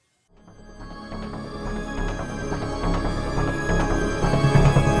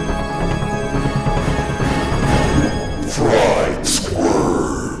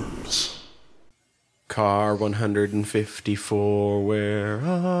154, where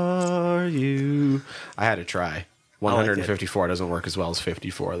are you? I had to try. 154 doesn't work as well as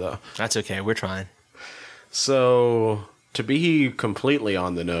 54, though. That's okay. We're trying. So, to be completely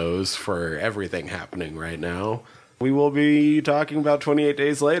on the nose for everything happening right now, we will be talking about 28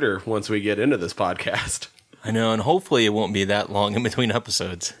 Days Later once we get into this podcast. I know, and hopefully it won't be that long in between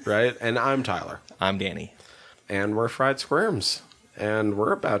episodes. Right? And I'm Tyler. I'm Danny. And we're Fried Squirms. And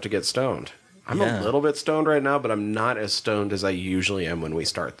we're about to get stoned. I'm a little bit stoned right now, but I'm not as stoned as I usually am when we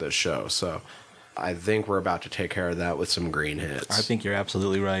start this show. So I think we're about to take care of that with some green hits. I think you're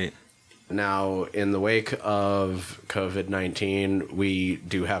absolutely right. Now, in the wake of COVID-19, we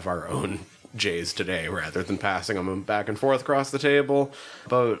do have our own J's today rather than passing them back and forth across the table.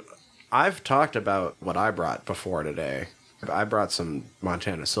 But I've talked about what I brought before today. I brought some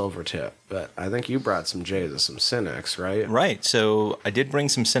Montana Silvertip, but I think you brought some J's of some Cinex, right? Right. So I did bring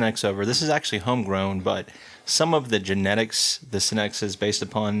some Cinex over. This is actually homegrown, but some of the genetics the Cinex is based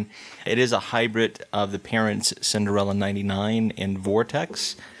upon, it is a hybrid of the parents Cinderella 99 and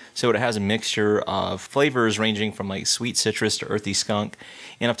Vortex. So it has a mixture of flavors ranging from like sweet citrus to earthy skunk.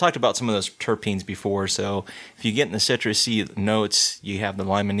 And I've talked about some of those terpenes before. So if you get in the citrusy notes, you have the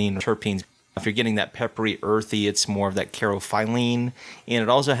limonene terpenes. If you're getting that peppery, earthy, it's more of that carophyllene. And it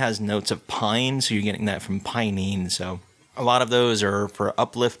also has notes of pine, so you're getting that from pinene. So a lot of those are for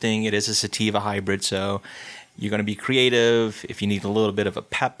uplifting. It is a sativa hybrid, so you're going to be creative. If you need a little bit of a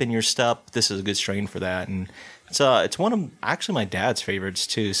pep in your step, this is a good strain for that. And it's one of actually my dad's favorites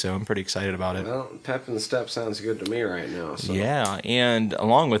too, so I'm pretty excited about it. Well, pep in the step sounds good to me right now. So. Yeah, and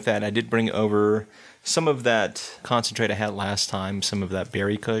along with that, I did bring over some of that concentrate I had last time, some of that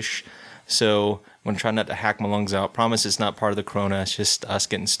berry kush. So I'm going to try not to hack my lungs out. Promise it's not part of the corona. It's just us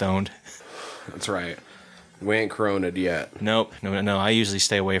getting stoned. That's right. We ain't corona'd yet. Nope. No. I usually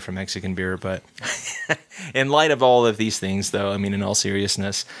stay away from Mexican beer, but in light of all of these things, though, I mean, in all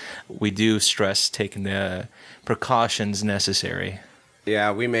seriousness, we do stress taking the precautions necessary.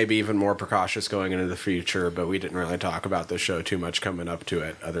 Yeah, we may be even more precautious going into the future, but we didn't really talk about the show too much coming up to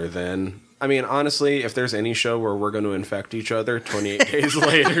it, other than... I mean, honestly, if there's any show where we're going to infect each other, 28 Days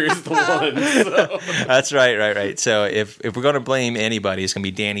Later is the one. So. That's right. So if we're going to blame anybody, it's going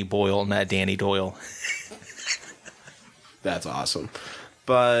to be Danny Boyle, not Danny Doyle. That's awesome.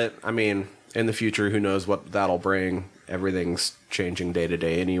 But, I mean, in the future, who knows what that'll bring. Everything's changing day to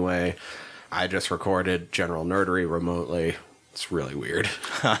day anyway. I just recorded General Nerdery remotely. It's really weird.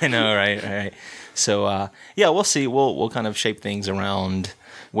 I know, right. So, we'll see. We'll kind of shape things around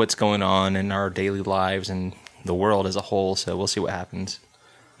what's going on in our daily lives and the world as a whole, so we'll see what happens.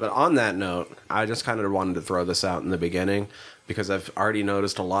 But on that note, I just kind of wanted to throw this out in the beginning because I've already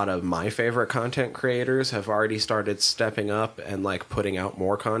noticed a lot of my favorite content creators have already started stepping up and like putting out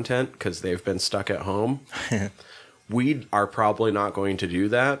more content because they've been stuck at home. We are probably not going to do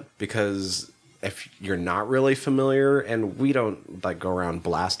that because if you're not really familiar, and we don't like go around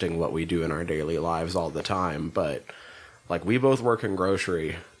blasting what we do in our daily lives all the time, but like we both work in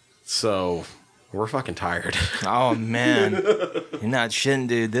grocery, so we're fucking tired. Oh man, you're not shitting,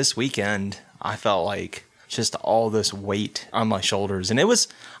 dude. This weekend, I felt like just all this weight on my shoulders, and it was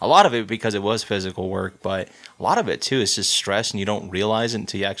a lot of it because it was physical work, but a lot of it too is just stress, and you don't realize it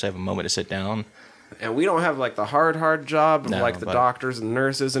until you actually have a moment to sit down. And we don't have like the hard job of like the doctors and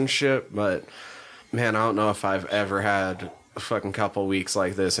nurses and shit, but man, I don't know if I've ever had a fucking couple weeks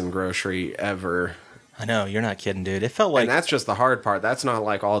like this in grocery ever. I know, you're not kidding, dude. It felt like... And that's just the hard part. That's not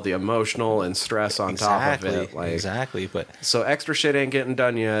like all the emotional and stress on top of it. Like, exactly, but... So extra shit ain't getting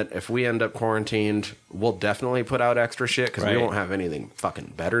done yet. If we end up quarantined, we'll definitely put out extra shit because we won't have anything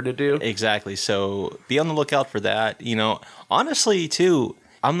fucking better to do. Exactly. So be on the lookout for that. You know, honestly, too,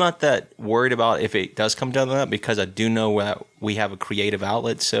 I'm not that worried about if it does come down to that because I do know that we have a creative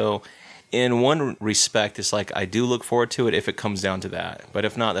outlet. So in one respect, it's like I do look forward to it if it comes down to that. But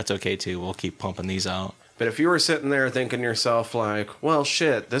if not, that's okay too. We'll keep pumping these out. But if you were sitting there thinking to yourself like, well,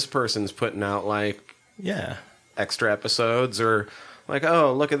 shit, this person's putting out like extra episodes, or like,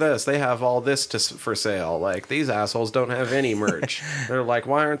 oh, look at this, they have all this for sale. Like, these assholes don't have any merch. They're like,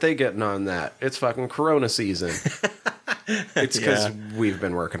 why aren't they getting on that? It's fucking Corona season. It's because we've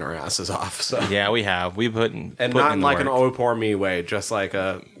been working our asses off. So yeah, we have. We've put in, and not in like an oh poor me way, just like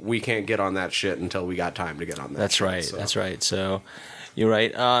we can't get on that shit until we got time to get on that. That's shit, right. So. That's right. So you're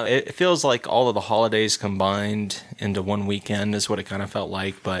right. It feels like all of the holidays combined into one weekend is what it kind of felt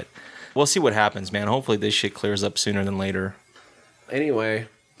like. But we'll see what happens, man. Hopefully this shit clears up sooner than later. Anyway,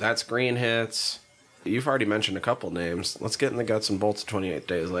 that's Green Hits. You've already mentioned a couple names. Let's get in the guts and bolts of 28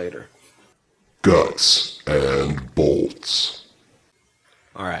 Days Later. Guts and bolts.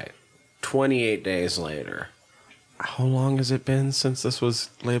 All right. 28 days later. How long has it been since this was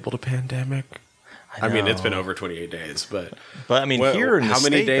labeled a pandemic? I mean, it's been over 28 days, but I mean, here in the how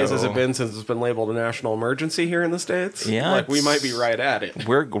many state, days though, has it been since it's been labeled a national emergency here in the States? Yeah, like we might be right at it.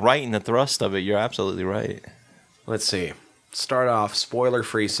 We're right in the thrust of it. You're absolutely right. Let's see. Start off,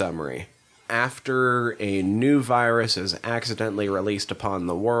 spoiler-free summary. After a new virus is accidentally released upon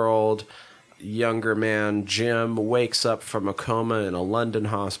the world, younger man Jim wakes up from a coma in a London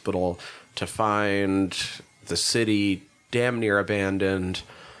hospital to find the city damn near abandoned,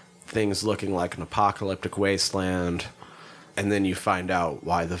 things looking like an apocalyptic wasteland, and then you find out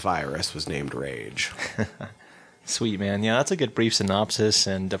why the virus was named Rage. Sweet, man. Yeah, that's a good brief synopsis.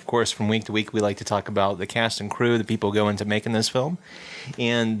 And of course, from week to week, we like to talk about the cast and crew, the people who go into making this film.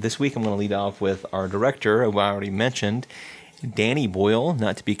 And this week, I'm going to lead off with our director, who I already mentioned, Danny Boyle,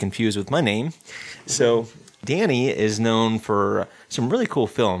 not to be confused with my name. So, Danny is known for some really cool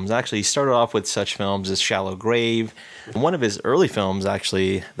films. Actually, he started off with such films as Shallow Grave. One of his early films,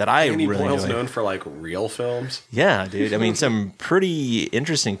 actually, that I Danny really Boyle's enjoy. known for, like, real films? Yeah, dude. I mean, some pretty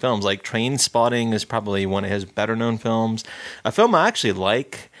interesting films. Like Train Spotting is probably one of his better-known films. A film I actually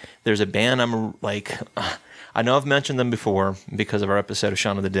like. There's a band I'm like... I know I've mentioned them before because of our episode of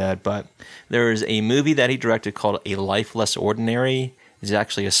Shaun of the Dead, but there's a movie that he directed called A Life Less Ordinary. There's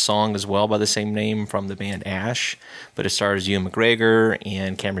actually a song as well by the same name from the band Ash, but it stars Ewan McGregor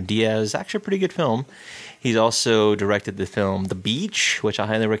and Cameron Diaz. Actually a pretty good film. He's also directed the film The Beach, which I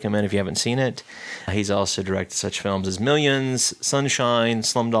highly recommend if you haven't seen it. He's also directed such films as Millions, Sunshine,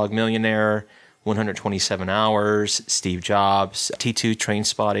 Slumdog Millionaire, 127 Hours, Steve Jobs, T2 Train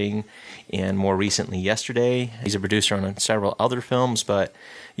Spotting, and more recently Yesterday. He's a producer on several other films, but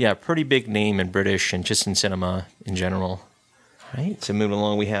yeah, pretty big name in British and just in cinema in general. All right, so moving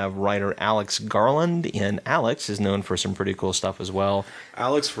along, we have writer Alex Garland, and Alex is known for some pretty cool stuff as well.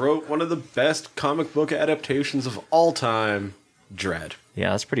 Alex wrote one of the best comic book adaptations of all time, Dread.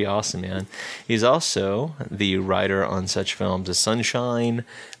 Yeah, that's pretty awesome, man. He's also the writer on such films as Sunshine,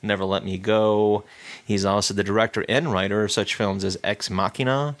 Never Let Me Go. He's also the director and writer of such films as Ex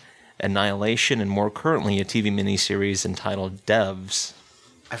Machina, Annihilation, and more currently a TV miniseries entitled Devs.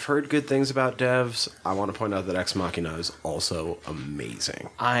 I've heard good things about Devs. I want to point out that Ex Machina is also amazing.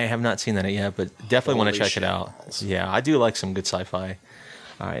 I have not seen that yet, but definitely want to check it out. Balls. Yeah, I do like some good sci-fi.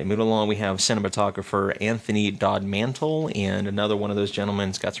 All right, moving along, we have cinematographer Anthony Dodd Mantle, and another one of those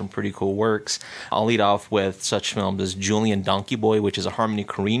gentlemen's got some pretty cool works. I'll lead off with such films as Julian Donkey Boy, which is a Harmony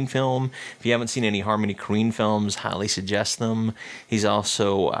Korine film. If you haven't seen any Harmony Korine films, highly suggest them. He's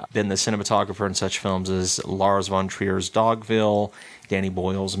also been the cinematographer in such films as Lars von Trier's Dogville, Danny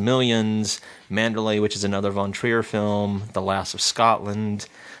Boyle's Millions, Mandalay, which is another von Trier film, The Last of Scotland,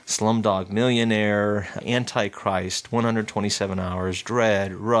 Slumdog Millionaire, Antichrist, 127 Hours,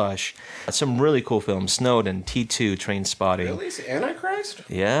 Dread, Rush. Some really cool films. Snowden, T2, Train Spotting. Really? Is Antichrist?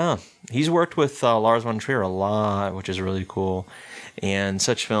 Yeah. He's worked with Lars von Trier a lot, which is really cool. And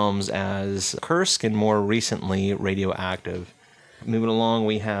such films as Kursk and more recently Radioactive. Moving along,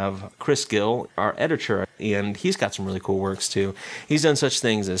 we have Chris Gill, our editor, and he's got some really cool works too. He's done such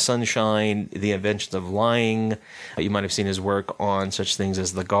things as Sunshine, The Inventions of Lying. You might have seen his work on such things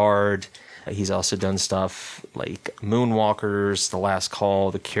as The Guard. He's also done stuff like Moonwalkers, The Last Call,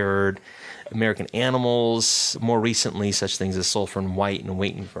 The Cured, American Animals. More recently, such things as Sulphur and White and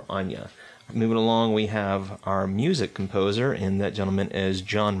Waiting for Anya. Moving along, we have our music composer, and that gentleman is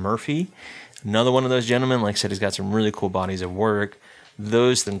John Murphy. Another one of those gentlemen, like I said, he's got some really cool bodies of work.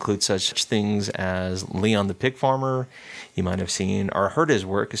 Those include such things as Leon the Pig Farmer. You might have seen or heard his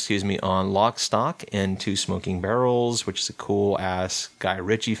work, on Lock, Stock, and Two Smoking Barrels, which is a cool-ass Guy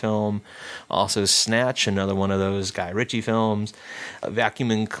Ritchie film. Also Snatch, another one of those Guy Ritchie films.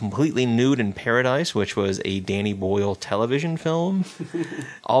 Vacuuming Completely Nude in Paradise, which was a Danny Boyle television film.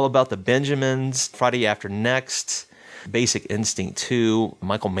 All About the Benjamins, Friday After Next, Basic Instinct 2,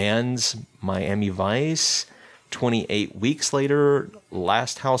 Michael Mann's Miami Vice, 28 Weeks Later,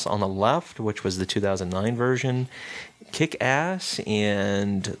 Last House on the Left, which was the 2009 version, Kick-Ass,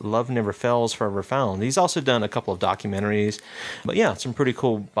 and Love Never Fails, Forever Found. He's also done a couple of documentaries, but yeah, some pretty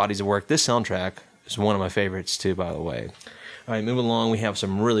cool bodies of work. This soundtrack is one of my favorites too, by the way. All right, moving along, we have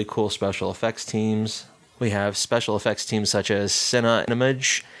some really cool special effects teams. We have special effects teams such as Cine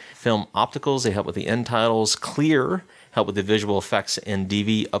Image, Film Opticals, they help with the end titles. Clear, help with the visual effects and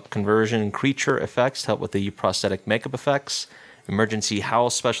DV up conversion. Creature Effects, help with the prosthetic makeup effects. Emergency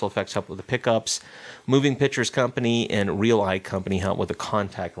House, special effects, help with the pickups. Moving Pictures Company and Real Eye Company help with the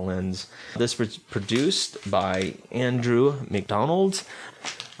contact lens. This was produced by Andrew McDonald.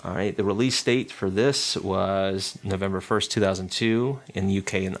 All right, the release date for this was November 1st, 2002 in the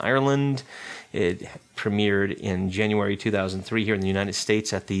UK and Ireland. It premiered in January 2003 here in the United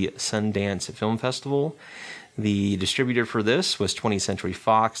States at the Sundance Film Festival. The distributor for this was 20th Century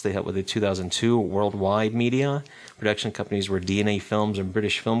Fox. They helped with the 2002 Worldwide Media. Production companies were DNA Films and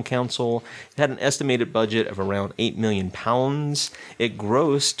British Film Council. It had an estimated budget of around £8 million. It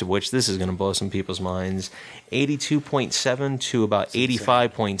grossed, which this is going to blow some people's minds, 82.7 to about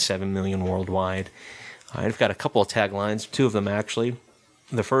 85.7 million worldwide. I've got a couple of taglines, two of them actually.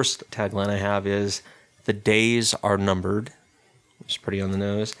 The first tagline I have is, "The days are numbered," which is pretty on the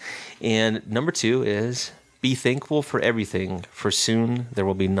nose. And number two is, "Be thankful for everything, for soon there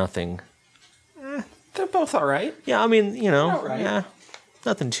will be nothing." They're both all right. Yeah, I mean, Right. yeah,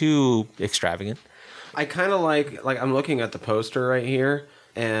 nothing too extravagant. I kind of like I'm looking at the poster right here,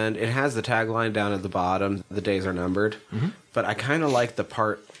 and it has the tagline down at the bottom, "The days are numbered." Mm-hmm. But I kind of like the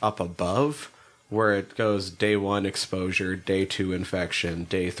part up above where it goes day 1 exposure, day 2 infection,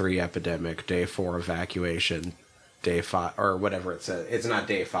 day 3 epidemic, day 4 evacuation, day 5, or whatever it says. It's not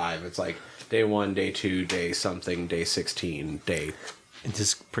day 5. It's like day 1, day 2, day something, day 16, day. It's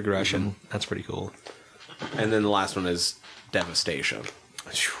just progression. Mm-hmm. That's pretty cool. And then the last one is devastation.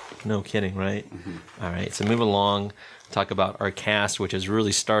 No kidding, right? Mm-hmm. All right, so move along. Talk about our cast, which is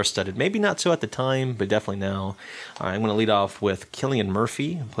really star-studded. Maybe not so at the time, but definitely now. All right, I'm going to lead off with Cillian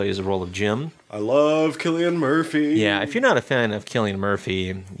Murphy, who plays the role of Jim. I love Cillian Murphy. Yeah, if you're not a fan of Cillian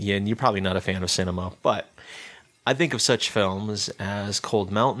Murphy, you're probably not a fan of cinema. But I think of such films as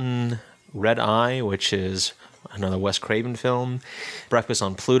Cold Mountain, Red Eye, which is another Wes Craven film, Breakfast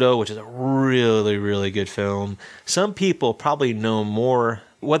on Pluto, which is a really, really good film. Some people probably know more,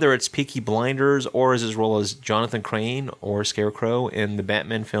 whether it's Peaky Blinders or his role as Jonathan Crane or Scarecrow in the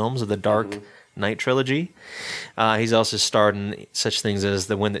Batman films of the Dark Knight trilogy. He's also starred in such things as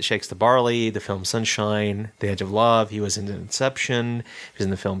The Wind That Shakes the Barley, the film Sunshine, The Edge of Love. He was in Inception. He was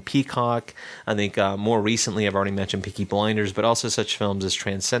in the film Peacock. I think more recently, I've already mentioned Peaky Blinders, but also such films as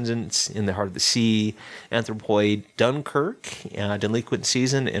Transcendence, In the Heart of the Sea, Anthropoid, Dunkirk, Delinquent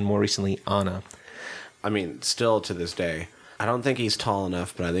Season, and more recently, Anna. I mean, still to this day, I don't think he's tall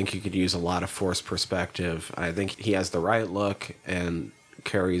enough, but I think he could use a lot of forced perspective. I think he has the right look and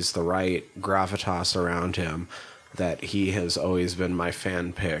carries the right gravitas around him that he has always been my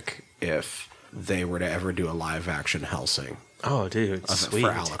fan pick if they were to ever do a live action Hellsing. Oh, dude, sweet. For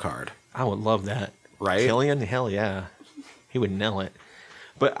Alucard. I would love that. Right? Cillian? Hell yeah. He would nail it.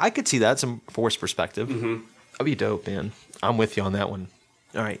 But I could see that, some forced perspective. Mm-hmm. That'd be dope, man. I'm with you on that one.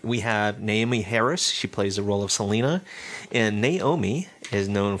 All right, we have Naomi Harris. She plays the role of Selena. And Naomi is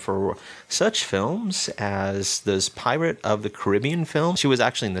known for such films as those Pirate of the Caribbean films. She was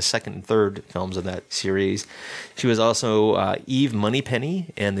actually in the second and third films of that series. She was also Eve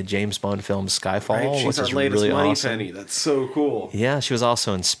Moneypenny in the James Bond film Skyfall. Right, she's our latest really Moneypenny. Awesome. That's so cool. Yeah, she was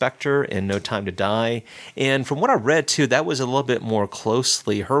also in Spectre in No Time to Die. And from what I read, too, that was a little bit more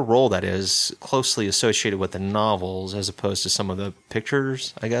closely, her role, that is, closely associated with the novels as opposed to some of the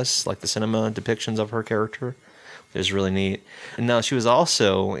pictures, I guess, like the cinema depictions of her character. It was really neat. And now she was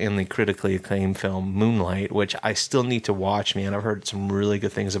also in the critically acclaimed film Moonlight, which I still need to watch, man. I've heard some really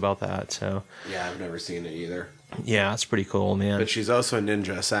good things about that. So yeah, I've never seen it either. Yeah, it's pretty cool, man. But she's also a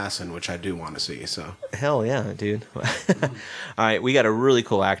ninja assassin, which I do want to see. So hell yeah, dude. All right, we got a really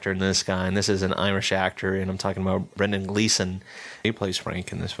cool actor in this guy, and this is an Irish actor, and I'm talking about Brendan Gleeson. He plays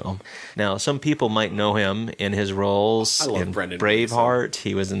Frank in this film. Now, some people might know him in his roles in Brendan Braveheart. Gleeson.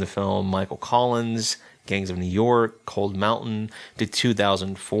 He was in the film Michael Collins, Gangs of New York, Cold Mountain, the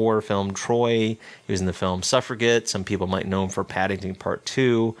 2004 film Troy. He was in the film Suffragette. Some people might know him for Paddington Part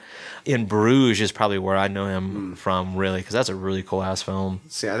 2. In Bruges is probably where I know him from, really, because that's a really cool-ass film.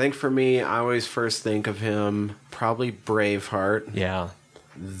 See, I think for me, I always first think of him probably Braveheart. Yeah.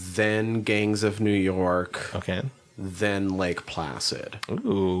 Then Gangs of New York. Okay. Then Lake Placid.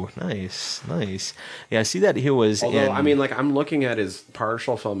 Ooh, nice, nice. Yeah, I see that he was Although, I mean, like, I'm looking at his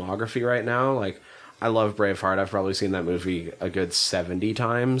partial filmography right now, like, I love Braveheart. I've probably seen that movie a good 70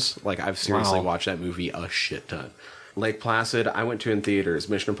 times. Like, I've seriously watched that movie a shit ton. Lake Placid, I went to in theaters.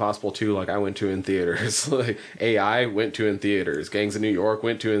 Mission Impossible 2, like, I went to in theaters. Like, AI went to in theaters. Gangs of New York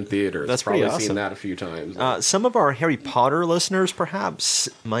went to in theaters. That's probably pretty awesome. Seen that a few times. Some of our Harry Potter listeners, perhaps,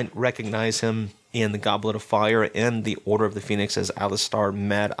 might recognize him in The Goblet of Fire and The Order of the Phoenix as Alistar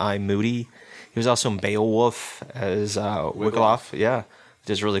Mad-Eye Moody. He was also in Beowulf as Wiglaf. Yeah. Which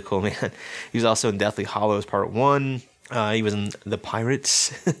is really cool, man. He was also in Deathly Hallows Part 1. He was in The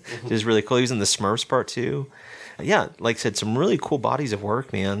Pirates, which is really cool. He was in The Smurfs Part 2. yeah, like I said, some really cool bodies of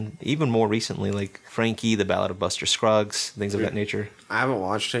work, man. Even more recently, like Frankie, The Ballad of Buster Scruggs, things of that nature. I haven't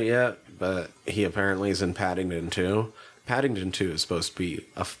watched it yet, but he apparently is in Paddington 2. Paddington 2 is supposed to be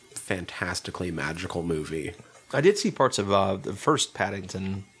a fantastically magical movie. I did see parts of the first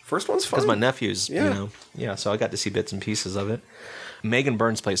Paddington. First one's fun. Because my nephew's, so I got to see bits and pieces of it. Megan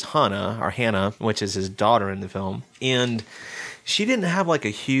Burns plays Hannah, which is his daughter in the film. And she didn't have like a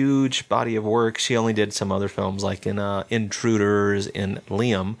huge body of work. She only did some other films like in Intruders and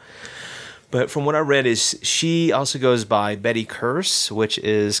Liam. But from what I read is she also goes by Betty Curse, which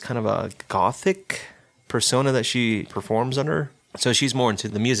is kind of a gothic persona that she performs under. So she's more into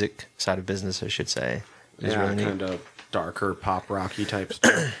the music side of business, I should say. It's really kind of darker pop rocky type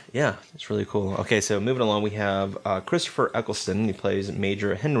stuff. Yeah, it's really cool. Okay, so moving along, we have Christopher Eccleston. He plays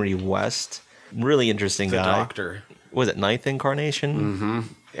Major Henry West. Really interesting guy. The Doctor. Was it Ninth Incarnation? Mm-hmm.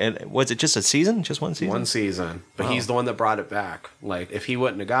 And was it just a season? Just one season? One season. But he's the one that brought it back. Like, if he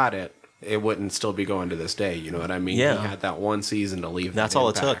wouldn't have got it, it wouldn't still be going to this day. You know what I mean? Yeah. He had that one season to leave. That's all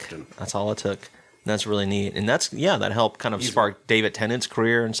it took. That's all it took. That's really neat. And that's, that helped kind of spark David Tennant's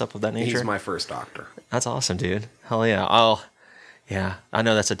career and stuff of that nature. He's my first Doctor. That's awesome, dude. Hell yeah. Oh, yeah. I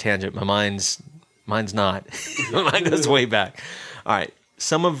know that's a tangent. Mine's not. Mine goes way back. All right.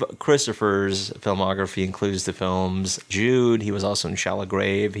 Some of Christopher's filmography includes the films Jude. He was also in Shallow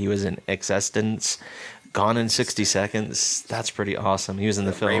Grave. He was in Existence. Gone in 60 Seconds. That's pretty awesome. He was in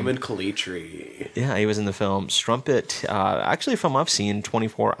the film. Raymond Calitri. Yeah, he was in the film Strumpet. Actually, a film I've seen,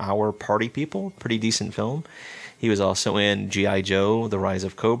 24-Hour Party People. Pretty decent film. He was also in G.I. Joe, The Rise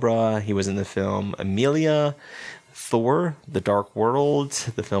of Cobra. He was in the film Amelia, Thor, The Dark World,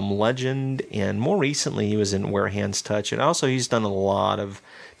 the film Legend, and more recently he was in Where Hands Touch. And also he's done a lot of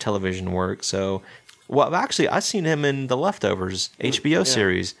television work. So, well, actually, I've seen him in The Leftovers HBO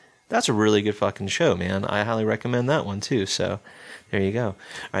series. That's a really good fucking show, man. I highly recommend that one too. So there you go. All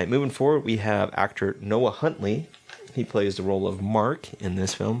right, moving forward, we have actor Noah Huntley. He plays the role of Mark in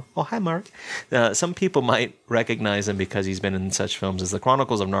this film. Oh, hi, Mark. Some people might recognize him because he's been in such films as The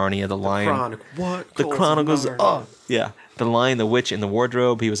Chronicles of Narnia, The Lion. The Chronicles. Oh, yeah. The Lion, the Witch, and the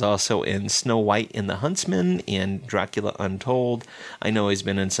Wardrobe. He was also in Snow White and the Huntsman and Dracula Untold. I know he's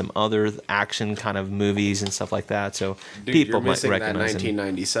been in some other action kind of movies and stuff like that. So Dude, people might recognize that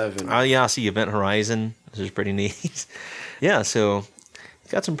 1997. him. Oh, yeah. I see Event Horizon. This is pretty neat. Yeah, so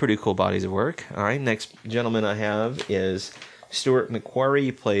got some pretty cool bodies of work. All right, next gentleman I have is Stuart McQuarrie.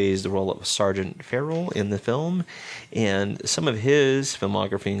 He plays the role of Sergeant Farrell in the film, and some of his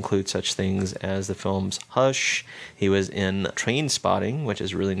filmography includes such things as the films Hush. He was in Train Spotting, which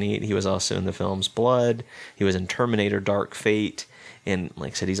is really neat. He was also in the films Blood. He was in Terminator Dark Fate, and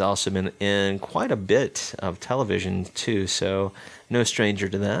like I said, he's also been in quite a bit of television too, so no stranger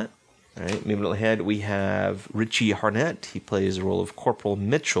to that. All right, moving ahead, we have Richie Harnett. He plays the role of Corporal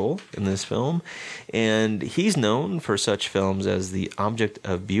Mitchell in this film, and he's known for such films as The Object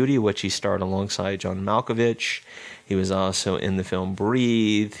of Beauty, which he starred alongside John Malkovich. He was also in the film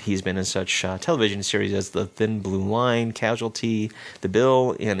Breathe. He's been in such television series as The Thin Blue Line, Casualty, The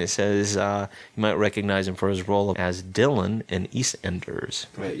Bill, and it says you might recognize him for his role as Dylan in EastEnders.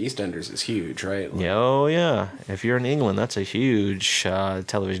 Right, EastEnders is huge, right? Yeah, oh yeah. If you're in England, that's a huge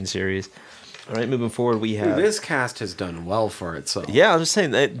television series. All right, moving forward, we have... This cast has done well for itself. Yeah, I was just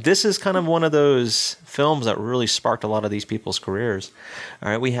saying, that this is kind of one of those films that really sparked a lot of these people's careers. All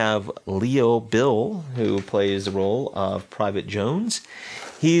right, we have Leo Bill, who plays the role of Private Jones.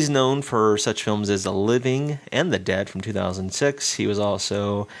 He's known for such films as The Living and The Dead from 2006. He was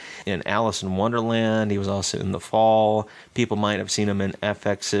also in Alice in Wonderland. He was also in The Fall. People might have seen him in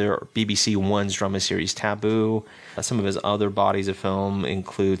FX or BBC One's drama series Taboo. Some of his other bodies of film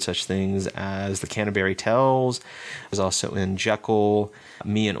include such things as The Canterbury Tales. He was also in Jekyll,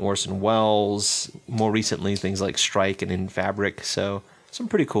 Me and Orson Welles. More recently, things like Strike and In Fabric. So some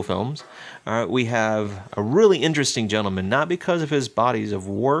pretty cool films. All right, we have a really interesting gentleman, not because of his bodies of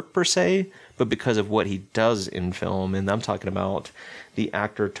work per se, but because of what he does in film. And I'm talking about the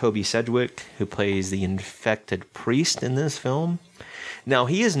actor Toby Sedgwick, who plays the infected priest in this film. Now,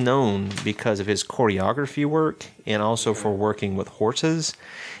 he is known because of his choreography work and also for working with horses.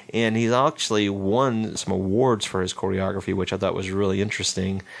 And he's actually won some awards for his choreography, which I thought was really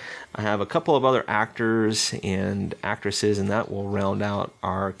interesting. I have a couple of other actors and actresses, and that will round out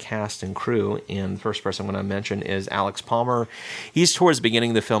our cast and crew. And the first person I'm going to mention is Alex Palmer. He's towards the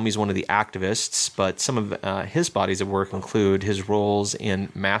beginning of the film, he's one of the activists, but some of his bodies of work include his roles in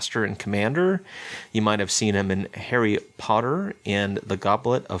Master and Commander. You might have seen him in Harry Potter and The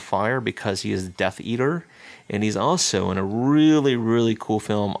Goblet of Fire because he is Death Eater. And he's also in a really, really cool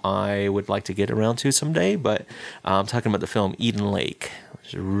film I would like to get around to someday. But I'm talking about the film Eden Lake, which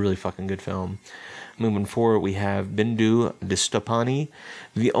is a really fucking good film. Moving forward, we have Bindu Distopani.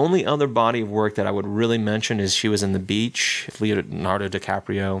 The only other body of work that I would really mention is She Was in the Beach, Leonardo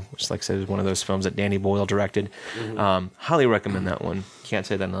DiCaprio, which, like I said, is one of those films that Danny Boyle directed. Highly recommend that one. Can't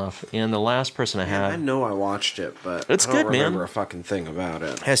say that enough. And the last person I had... I know I watched it, but it's I don't good, man. remember a fucking thing about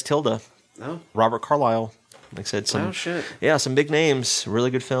it. Has Tilda. No? Robert Carlyle. Like I said, some shit. Yeah, some big names.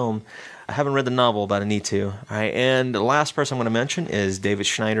 Really good film. I haven't read the novel, but I need to. All right, and the last person I'm going to mention is David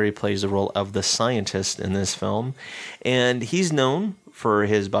Schneider. He plays the role of the scientist in this film, and he's known for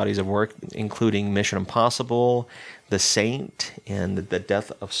his bodies of work, including Mission Impossible, The Saint, and The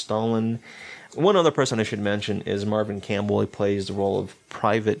Death of Stalin. One other person I should mention is Marvin Campbell. He plays the role of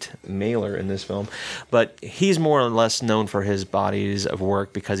Private Mailer in this film. But he's more or less known for his bodies of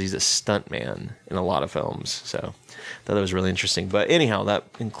work because he's a stuntman in a lot of films. So I thought that was really interesting. But anyhow, that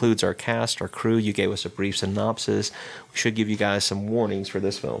includes our cast, our crew. You gave us a brief synopsis. We should give you guys some warnings for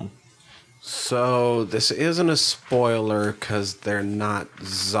this film. So this isn't a spoiler because they're not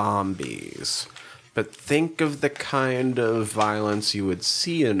zombies. But think of the kind of violence you would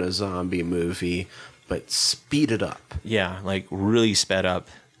see in a zombie movie, but speed it up. Yeah, like really sped up.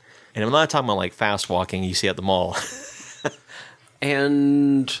 And I'm not talking about like fast walking you see at the mall.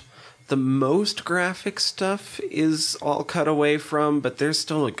 And the most graphic stuff is all cut away from, but there's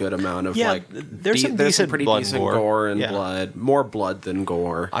still a good amount of there's some pretty blood decent gore. gore and Yeah. blood. More blood than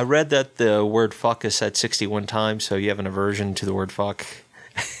gore. I read that the word fuck is said 61 times, so you have an aversion to the word fuck.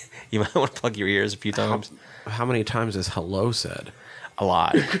 You might want to plug your ears a few times. How many times is hello said? A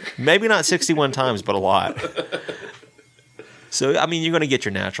lot. Maybe not 61 times, but a lot. So, I mean, you're going to get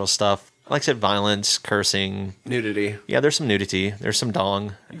your natural stuff. Like I said, violence, cursing. Nudity. Yeah, there's some nudity. There's some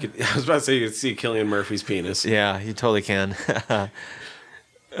dong. I was about to say you could see Cillian Murphy's penis. Yeah, you totally can.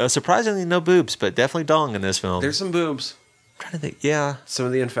 Surprisingly, no boobs, but definitely dong in this film. There's some boobs. I'm trying to think. Yeah. Some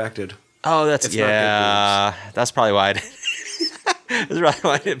of the infected. Oh, that's It's not good boobs. That's probably why. That's probably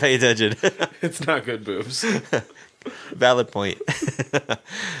why I didn't pay attention. It's not good boobs. Valid point.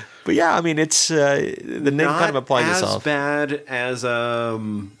 But yeah, I mean, it's the name kind of applies itself. Not as bad as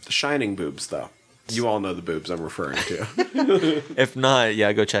Shining boobs, though. You all know the boobs I'm referring to. If not,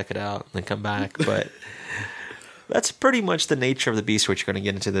 yeah, go check it out and then come back. But that's pretty much the nature of the beast which you're going to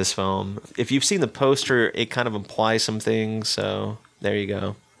get into this film. If you've seen the poster, it kind of implies some things. So there you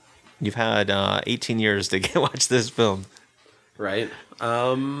go. You've had 18 years to watch this film. Right.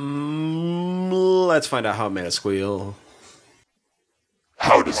 Let's find out how it made us squeal.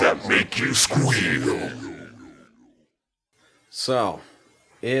 How does that make you squeal? So,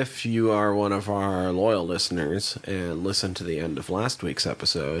 if you are one of our loyal listeners and listened to the end of last week's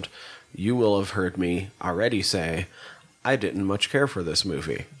episode, you will have heard me already say, I didn't much care for this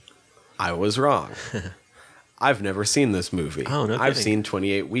movie. I was wrong. I've never seen this movie. Oh, no I've kidding. seen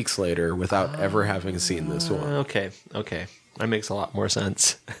 28 Weeks Later without ever having seen this one. Okay. That makes a lot more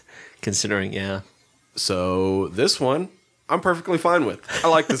sense. Considering, yeah. So, this one, I'm perfectly fine with. I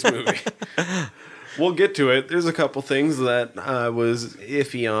like this movie. We'll get to it. There's a couple things that I was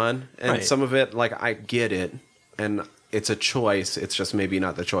iffy on, and Right. some of it, like, I get it, and it's a choice. It's just maybe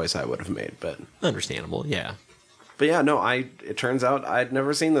not the choice I would have made, but Understandable, yeah. yeah, no, it turns out I'd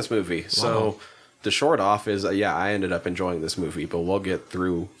never seen this movie. So the short off is, I ended up enjoying this movie, but we'll get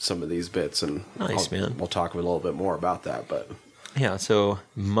through some of these bits, and Nice, man. we'll talk a little bit more about that, but... Yeah, so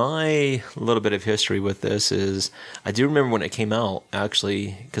my little bit of history with this is I do remember when it came out,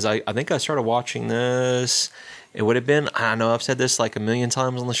 actually, because I think I started watching this. It would have been, I know I've said this like a million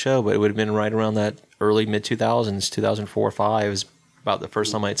times on the show, but it would have been right around that early mid-2000s, 2004 or 5 is about the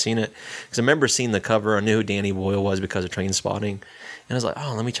first time I'd seen it. Because I remember seeing the cover. I knew who Danny Boyle was because of Train Spotting. And I was like,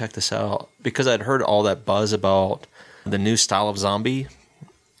 oh, let me check this out. Because I'd heard all that buzz about the new style of zombie.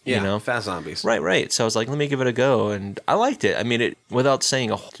 Yeah, You know? Fast Zombies. Right. So I was like, let me give it a go, and I liked it. I mean, it without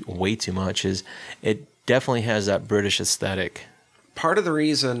saying way too much, is it definitely has that British aesthetic. Part of the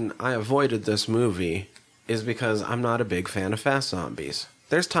reason I avoided this movie is because I'm not a big fan of Fast Zombies.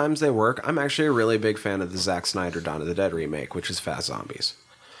 There's times they work. I'm actually a really big fan of the Zack Snyder Dawn of the Dead remake, which is Fast Zombies.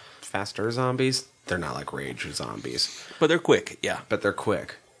 Faster zombies? They're not like Rage zombies, But they're quick, yeah. but they're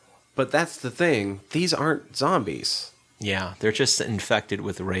quick. But that's the thing. These aren't zombies. Yeah, they're just infected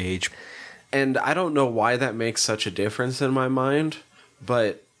with rage. And I don't know why that makes such a difference in my mind,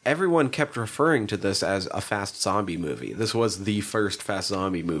 but everyone kept referring to this as a fast zombie movie. This was the first fast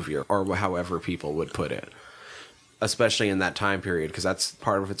zombie movie, or however people would put it. Especially in that time period, because that's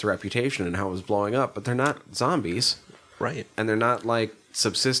part of its reputation and how it was blowing up. But they're not zombies, Right. and they're not, like,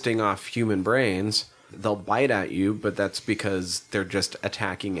 subsisting off human brains. they'll bite at you, but that's because they're just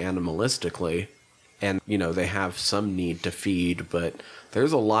attacking animalistically. And, they have some need to feed, but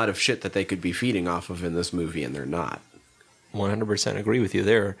there's a lot of shit that they could be feeding off of in this movie, and they're not. 100% agree with you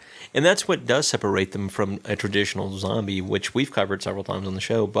there. And that's what does separate them from a traditional zombie, which we've covered several times on the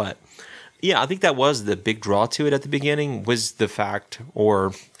show. But yeah, I think that was the big draw to it at the beginning, was the fact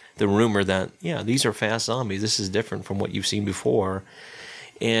or the rumor that, yeah, these are fast zombies. This is different from what you've seen before.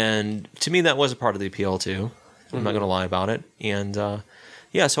 And to me, that was a part of the appeal too. I'm not going to lie about it. And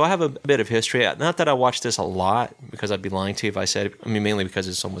yeah, so I have a bit of history. Not that I watched this a lot, because I'd be lying to you if I said, mainly because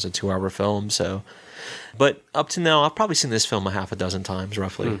it's almost a 2-hour film. So, but up to now, I've probably seen this film a half a dozen times,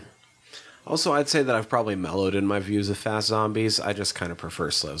 roughly. Also, I'd say that I've probably mellowed in my views of fast zombies. I just kind of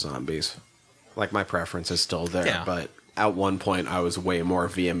prefer slow zombies. Like, my preference is still there, Yeah. but at one point I was way more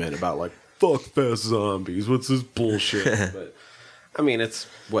vehement about, like, fuck fast zombies, what's this bullshit? But, it's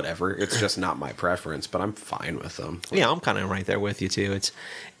whatever. It's just not my preference, but I'm fine with them. Yeah, I'm kind of right there with you too.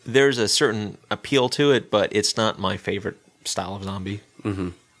 There's a certain appeal to it, but it's not my favorite style of zombie.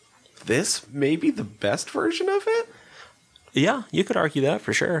 This may be the best version of it? Yeah, you could argue that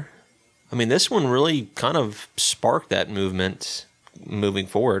for sure. This one really kind of sparked that movement moving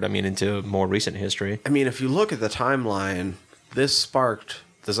forward, into more recent history. If you look at the timeline, this sparked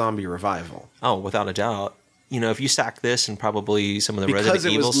the zombie revival. Oh, without a doubt. If you stack this and probably some of the Because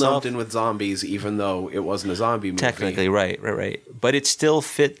Resident it Evil was stuff, lumped in with zombies, even though it wasn't a zombie movie. technically, right. But it still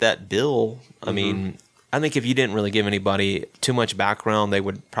fit that bill. I think if you didn't really give anybody too much background, they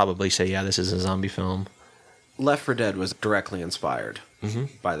would probably say, yeah, this is a zombie film. Left 4 Dead was directly inspired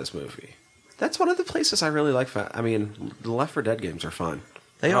by this movie. That's one of the places I really like. The Left 4 Dead games are fun.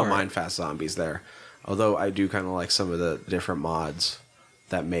 I don't mind fast zombies there. Although I do kind of like some of the different mods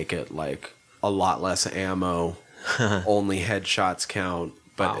that make it like a lot less ammo, only headshots count,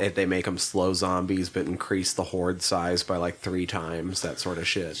 but if they make them slow zombies, but increase the horde size by like 3 times, that sort of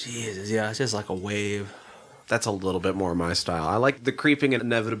shit. Jesus, yeah, it's just like a wave. That's a little bit more my style. I like the creeping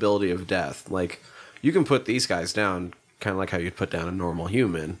inevitability of death. Like, you can put these guys down kind of like how you'd put down a normal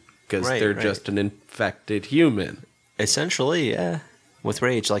human, because they're just an infected human. Essentially, yeah. With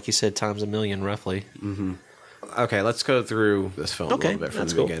rage, like you said, times a million, roughly. Okay, let's go through this film a little bit from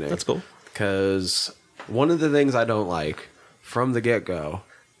the beginning. That's cool. Because one of the things I don't like from the get-go,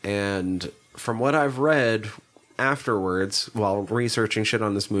 and from what I've read afterwards while researching shit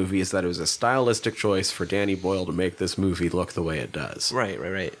on this movie, is that it was a stylistic choice for Danny Boyle to make this movie look the way it does.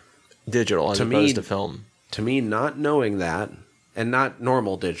 Right. Digital as opposed to film. To me, not knowing that, and not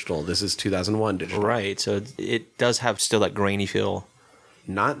normal digital, this is 2001 digital. Right, so it does have still that grainy feel.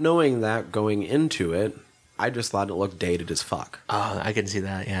 Not knowing that going into it, I just thought it looked dated as fuck. Oh, I can see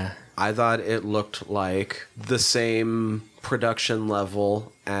that, yeah. I thought it looked like the same production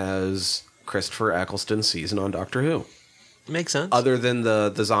level as Christopher Eccleston's season on Doctor Who. Makes sense. Other than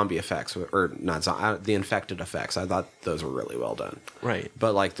the zombie effects, or not the infected effects. I thought those were really well done. Right.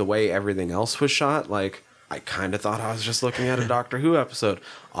 But like the way everything else was shot, like I kind of thought I was just looking at a Doctor Who episode.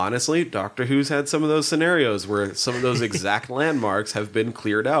 Honestly, Doctor Who's had some of those scenarios where some of those exact landmarks have been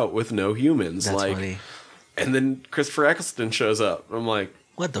cleared out with no humans. That's funny. And then Christopher Eccleston shows up. I'm like,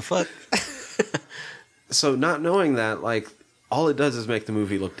 what the fuck? So not knowing that, like, all it does is make the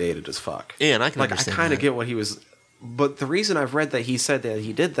movie look dated as fuck. Yeah, and I can I understand kind of that. get what he was... But the reason I've read that he said that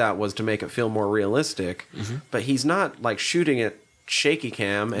he did that was to make it feel more realistic. But he's not, like, shooting at shaky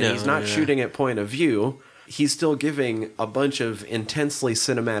cam, and he's not shooting at point of view. He's still giving a bunch of intensely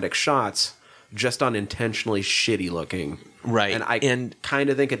cinematic shots just on intentionally shitty looking. Right. And I kind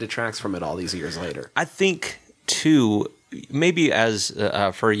of think it detracts from it all these years later. I think, too, maybe as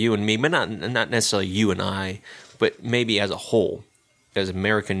for you and me, but not necessarily you and I, but maybe as a whole, as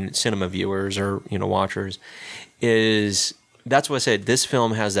American cinema viewers or watchers, is that's what I said. This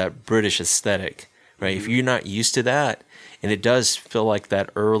film has that British aesthetic, right? If you're not used to that, and it does feel like that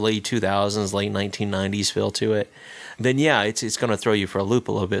early 2000s, late 1990s feel to it, then yeah, it's going to throw you for a loop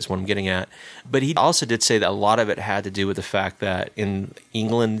a little bit is what I'm getting at. But he also did say that a lot of it had to do with the fact that in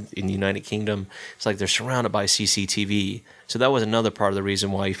England, in the United Kingdom, it's like they're surrounded by CCTV. So that was another part of the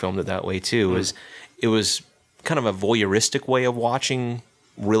reason why he filmed it that way too, was it was kind of a voyeuristic way of watching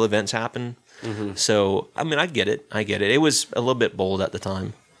real events happen. So, I mean, I get it. It was a little bit bold at the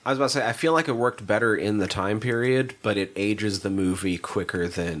time. I was about to say, I feel like it worked better in the time period, but it ages the movie quicker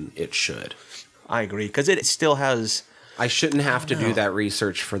than it should. I agree, because it still has... I shouldn't have to do that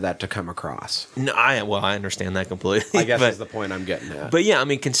research for that to come across. No, I understand that completely. I guess that's the point I'm getting at. But yeah, I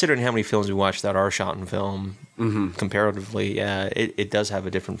mean, considering how many films we watch that are shot in film, comparatively, yeah, it does have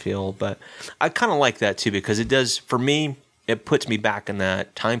a different feel. But I kind of like that too, because it does, for me, it puts me back in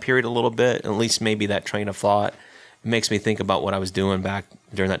that time period a little bit, at least maybe that train of thought. It makes me think about what I was doing back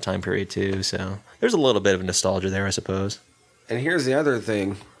during that time period too. So there's a little bit of nostalgia there, I suppose. And here's the other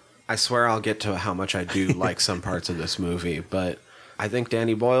thing. I swear I'll get to how much I do like some parts of this movie, but I think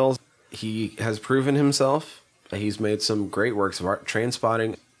Danny Boyle, he has proven himself. He's made some great works of art.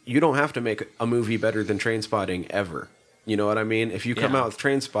 Trainspotting, you don't have to make a movie better than Trainspotting ever. You know what I mean? If you come out with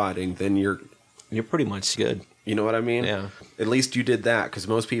Trainspotting, then you're pretty much good. You know what I mean? Yeah. At least you did that, because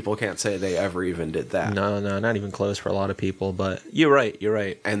most people can't say they ever even did that. No, not even close for a lot of people, but you're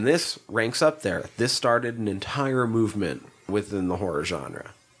right. And this ranks up there. This started an entire movement within the horror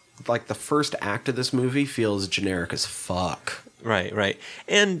genre. Like, the first act of this movie feels generic as fuck. Right.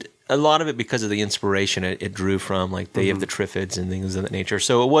 And a lot of it because of the inspiration it drew from, like Day of the Triffids and things of that nature.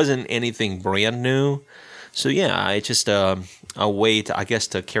 So it wasn't anything brand new. So yeah, it's just a way to, I guess,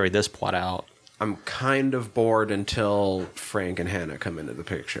 to carry this plot out. I'm kind of bored until Frank and Hannah come into the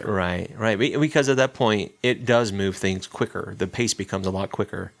picture. Right. Because at that point, it does move things quicker. The pace becomes a lot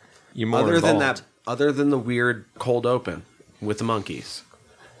quicker. You're more involved. Other than the weird cold open with the monkeys.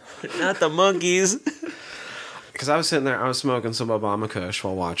 Not the monkeys. Because I was sitting there, I was smoking some Obama Kush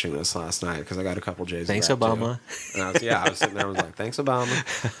while watching this last night, because I got a couple J's. Thanks, Obama. And I was sitting there, I was like, thanks,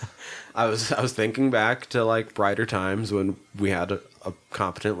 Obama. I was thinking back to, like, brighter times when we had a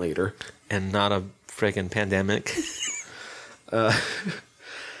competent leader. And not a freaking pandemic.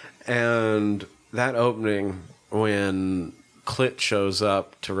 And that opening when Clit shows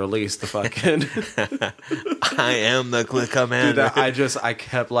up to release the fucking... I am the Clit commander. Dude, I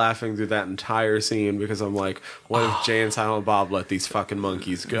kept laughing through that entire scene, because I'm like, what if Jay and Silent Bob let these fucking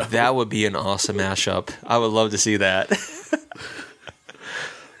monkeys go? That would be an awesome mashup. I would love to see that.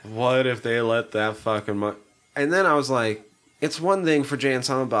 What if they let that fucking And then I was like, it's one thing for Jay and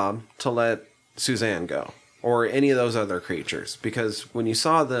Silent Bob to let Suzanne go, or any of those other creatures, because when you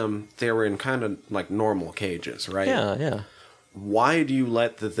saw them, they were in kind of like normal cages, right? Yeah. Why do you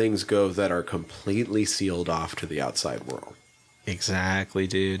let the things go that are completely sealed off to the outside world? Exactly,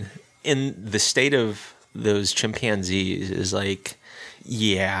 dude. In the state of those chimpanzees is like,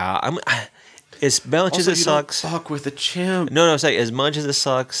 yeah, as much as it sucks. Don't fuck with a chimp. No, it's like, as much as it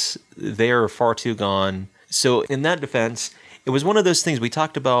sucks, they are far too gone. So in that defense, it was one of those things we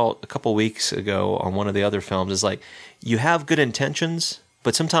talked about a couple weeks ago on one of the other films. Is like, you have good intentions,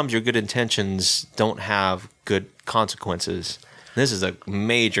 but sometimes your good intentions don't have good consequences. This is a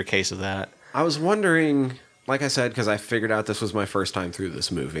major case of that. I was wondering, like I said, because I figured out this was my first time through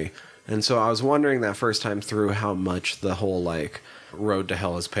this movie. And so I was wondering that first time through how much the whole, like, road to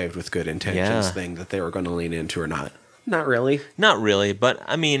hell is paved with good intentions thing that they were going to lean into or not. Not really. Not really, but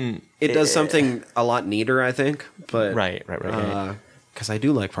I mean... It does something a lot neater, I think. But Right. Because I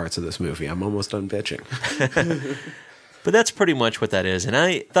do like parts of this movie. I'm almost done bitching. But that's pretty much what that is. And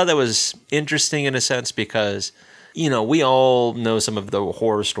I thought that was interesting in a sense because, you know, we all know some of the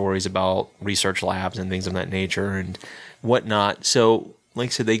horror stories about research labs and things of that nature and whatnot. So, like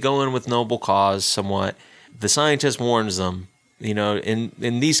I said, they go in with noble cause somewhat. The scientist warns them. You know,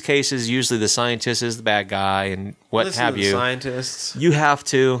 in these cases, usually the scientist is the bad guy and what have you. Scientists. You have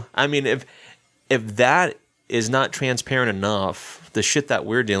to. I mean, if that is not transparent enough, the shit that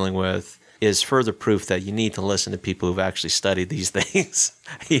we're dealing with is further proof that you need to listen to people who've actually studied these things.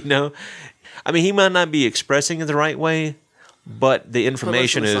 You know, I mean, he might not be expressing it the right way, but the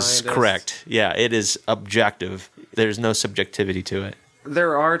information is correct. Yeah, it is objective. There's no subjectivity to it.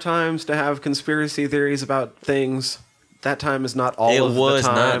 There are times to have conspiracy theories about things. That time is not all of the time. It was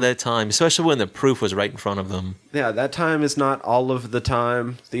not that time, especially when the proof was right in front of them. Yeah, that time is not all of the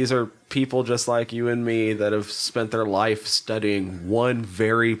time. These are people just like you and me that have spent their life studying one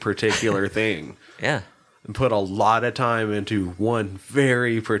very particular thing. Yeah. And put a lot of time into one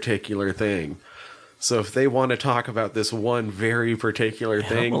very particular thing. So if they want to talk about this one very particular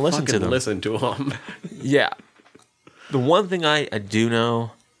thing, listen to them. Yeah. The one thing I do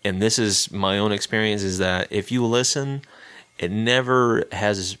know, and this is my own experience, is that if you listen, it never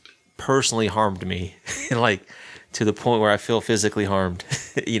has personally harmed me, like to the point where I feel physically harmed,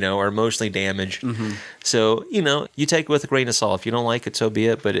 you know, or emotionally damaged. Mm-hmm. So, you know, you take it with a grain of salt. If you don't like it, so be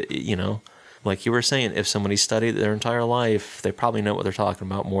it. But, you know, like you were saying, if somebody studied their entire life, they probably know what they're talking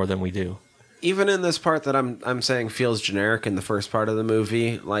about more than we do. Even in this part that I'm saying feels generic in the first part of the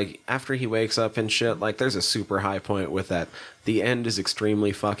movie, like after he wakes up and shit, like there's a super high point with that. The end is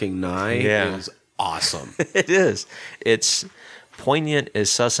extremely fucking nigh. Yeah. It is awesome. It is. It's poignant as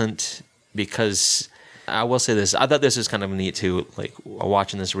succinct because I will say this. I thought this was kind of neat too, like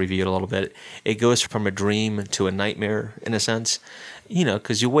watching this reviewed a little bit. It goes from a dream to a nightmare in a sense, you know,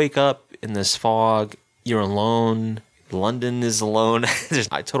 because you wake up in this fog, you're alone. London is alone. There's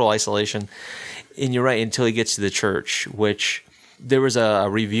total isolation. And you're right, until he gets to the church, which there was a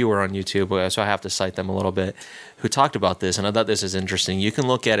reviewer on YouTube, so I have to cite them a little bit, who talked about this, and I thought this is interesting. You can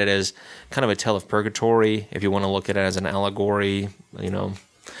look at it as kind of a tale of purgatory, if you want to look at it as an allegory,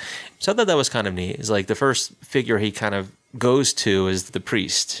 So I thought that was kind of neat. It's like the first figure he kind of goes to is the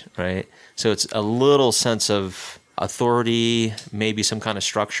priest, right? So it's a little sense of authority, maybe some kind of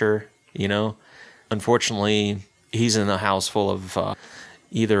structure, Unfortunately, he's in a house full of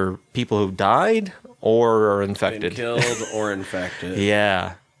either people who died or are infected. Been killed or infected.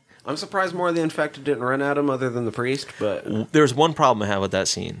 Yeah. I'm surprised more of the infected didn't run at him other than the priest, but... There's one problem I have with that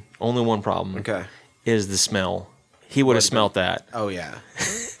scene. Only one problem. Okay. Is the smell. He would have smelt that. Oh, yeah.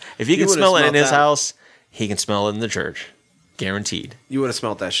 If he can would've smell it in smelt his that. house, he can smell it in the church. Guaranteed. You would have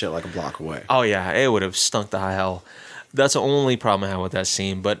smelt that shit like a block away. Oh, yeah. It would have stunk to high hell. That's the only problem I have with that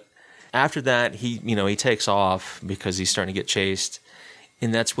scene. But after that, he takes off because he's starting to get chased.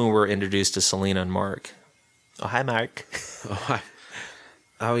 And that's when we're introduced to Selena and Mark. Oh, hi, Mark.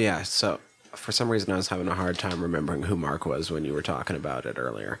 Oh, yeah. So, for some reason, I was having a hard time remembering who Mark was when you were talking about it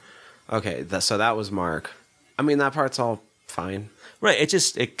earlier. Okay, so that was Mark. I mean, that part's all fine. Right.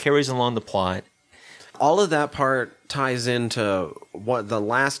 It carries along the plot. All of that part ties into what the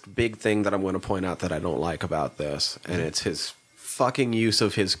last big thing that I'm going to point out that I don't like about this, and it's his fucking use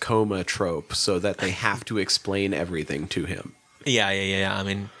of his coma trope so that they have to explain everything to him. Yeah. I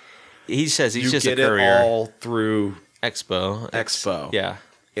mean, he says he's just a You get courier. it all through Expo. Yeah.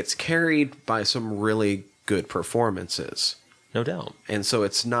 It's carried by some really good performances. No doubt. And so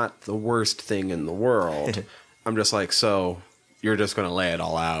it's not the worst thing in the world. I'm just like, so you're just going to lay it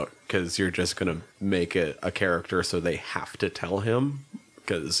all out because you're just going to make it a character so they have to tell him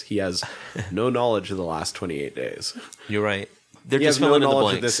because he has no knowledge of the last 28 days. You're right. They're He just has no filling in the knowledge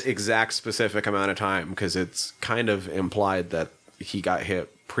blanks. of this exact specific amount of time because it's kind of implied that he got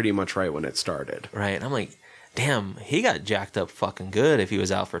hit pretty much right when it started. Right. And I'm like, damn, he got jacked up fucking good if he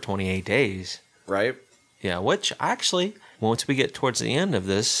was out for 28 days. Right? Yeah, which actually, once we get towards the end of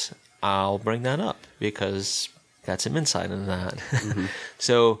this, I'll bring that up because got some insight into that. Mm-hmm.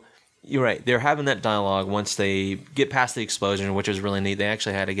 So you're right. They're having that dialogue once they get past the explosion, which is really neat. They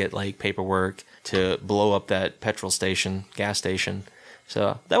actually had to get like paperwork to blow up that gas station.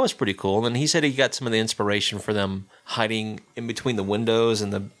 So that was pretty cool. And he said he got some of the inspiration for them hiding in between the windows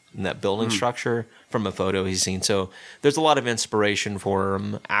and that building structure from a photo he's seen. So there's a lot of inspiration for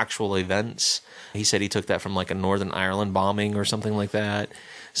actual events. He said he took that from like a Northern Ireland bombing or something like that.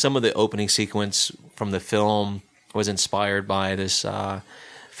 Some of the opening sequence from the film was inspired by this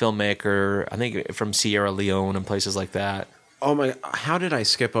filmmaker, I think from Sierra Leone and places like that. Oh my, how did I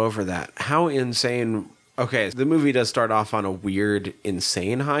skip over that? How insane. Okay, the movie does start off on a weird,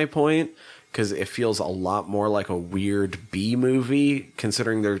 insane high point because it feels a lot more like a weird B movie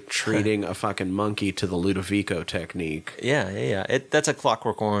considering they're treating a fucking monkey to the Ludovico technique. Yeah. That's a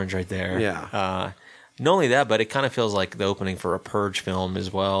Clockwork Orange right there. Yeah. Not only that, but it kind of feels like the opening for a Purge film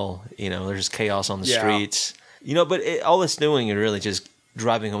as well. There's just chaos on the streets. But all it's doing is really just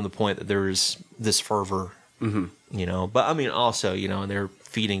driving home the point that there's this fervor. Mm-hmm. But I mean, also, they're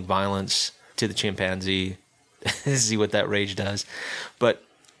feeding violence to the chimpanzee. See what that rage does. But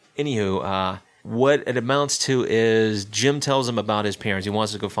anywho, what it amounts to is Jim tells him about his parents. He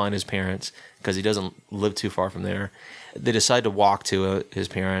wants to go find his parents because he doesn't live too far from there. They decide to walk to his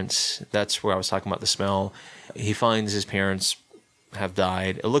parents. That's where I was talking about the smell. He finds his parents have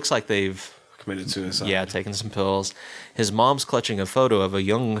died. It looks like they've Committed suicide. Yeah, taking some pills. His mom's clutching a photo of a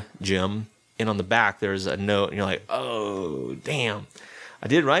young Jim, and on the back there's a note, and you're like, oh, damn. I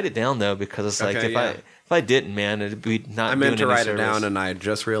did write it down, though, because it's like, if I didn't, man, it'd be not I meant to doing any write it service. down, and I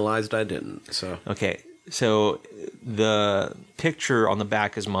just realized I didn't. So Okay, so the picture on the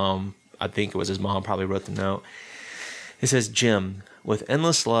back, his mom, I think it was his mom, probably wrote the note. It says, Jim, with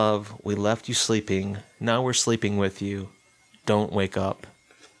endless love, we left you sleeping. Now we're sleeping with you. Don't wake up.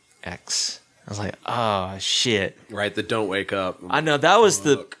 X. I was like, oh, shit. right, the don't wake up. I know, that was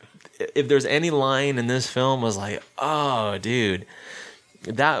if there's any line in this film, I was like, oh, dude.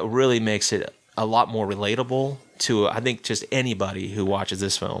 That really makes it a lot more relatable to, I think, just anybody who watches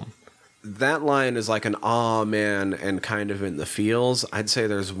this film. That line is like an aw man and kind of in the feels. I'd say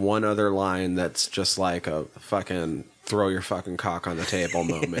there's one other line that's just like a fucking throw your fucking cock on the table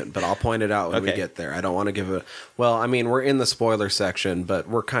moment, but I'll point it out when we get there. I don't want to give it. Well, I mean, we're in the spoiler section, but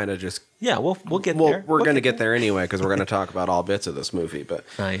we're kind of just. Yeah, we'll get there. We're going to get there anyway because we're going to talk about all bits of this movie. But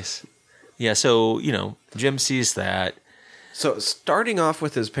nice. Yeah, so, Jim sees that. So starting off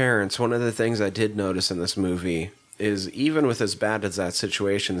with his parents, one of the things I did notice in this movie is even with as bad as that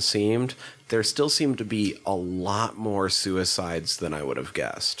situation seemed, there still seemed to be a lot more suicides than I would have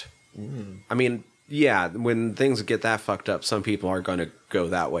guessed. I mean, yeah, when things get that fucked up, some people are going to go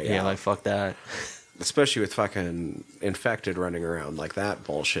that way Yeah, out. like fuck that. Especially with fucking infected running around like that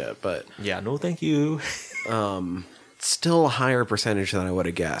bullshit. But Yeah, no thank you. still a higher percentage than I would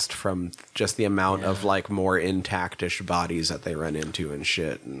have guessed from just the amount of like more intactish bodies that they run into and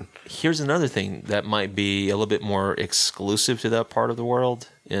shit. And Here's another thing that might be a little bit more exclusive to that part of the world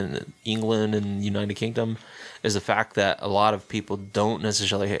in England and United Kingdom is the fact that a lot of people don't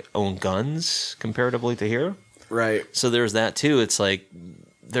necessarily own guns comparatively to here. right. So there's that too. It's like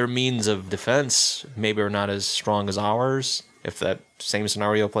their means of defense maybe are not as strong as ours if that same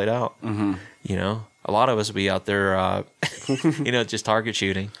scenario played out. Mm-hmm. You know, a lot of us would be out there, just target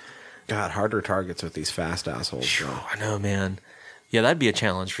shooting. God, harder targets with these fast assholes. Bro. I know, man. Yeah, that'd be a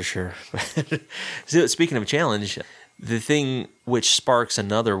challenge for sure. So, speaking of challenge, the thing which sparks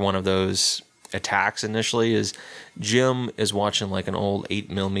another one of those attacks initially is Jim is watching like an old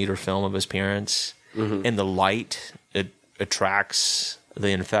 8mm film of his parents, and the light it attracts the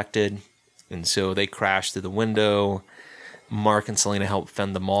infected, and so they crash through the window. Mark and Selena help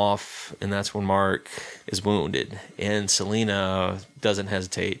fend them off, and that's when Mark is wounded, and Selena doesn't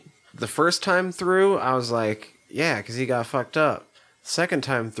hesitate. The first time through, I was like, yeah, because he got fucked up. Second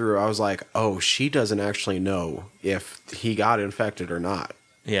time through, I was like, oh, she doesn't actually know if he got infected or not.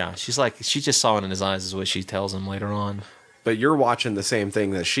 Yeah, she's like, she just saw it in his eyes is what she tells him later on. But you're watching the same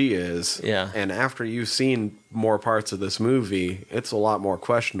thing that she is. Yeah. And after you've seen more parts of this movie, it's a lot more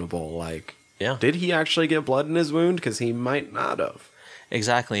questionable. Like, Yeah. did he actually get blood in his wound? Because he might not have.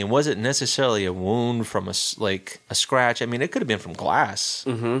 Exactly. And was it necessarily a wound from a scratch? I mean, it could have been from glass.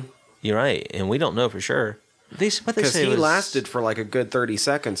 Mm-hmm. You're right. And we don't know for sure. But they Because say he was, lasted for like a good 30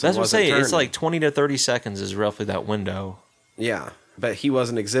 seconds. And That's what I'm wasn't saying. It's turning. like 20 to 30 seconds is roughly that window. Yeah. But he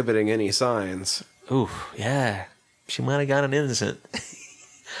wasn't exhibiting any signs. Ooh, yeah. She might have got an innocent.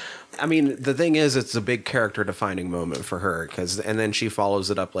 I mean, the thing is, it's a big character defining moment for her, and then she follows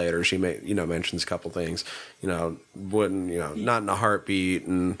it up later. She mentions a couple things, not in a heartbeat,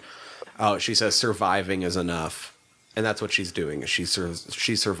 and she says surviving is enough, and that's what she's doing. She's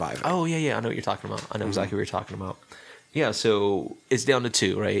surviving. Oh, yeah. I know what you're talking about. I know exactly what you're talking about. Yeah, so it's down to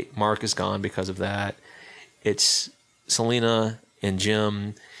 2, right? Mark is gone because of that. It's Selena and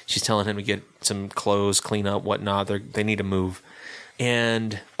Jim. She's telling him to get some clothes, clean up, whatnot. They need to move.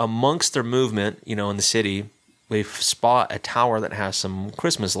 And amongst their movement, in the city, they spot a tower that has some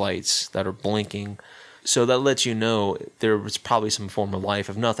Christmas lights that are blinking. So that lets you know there was probably some form of life.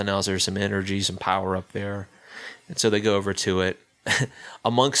 If nothing else, there's some energy, some power up there. And so they go over to it.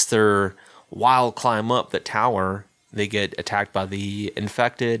 Amongst their wild climb up the tower, they get attacked by the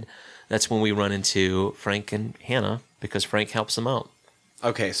infected. That's when we run into Frank and Hannah because Frank helps them out.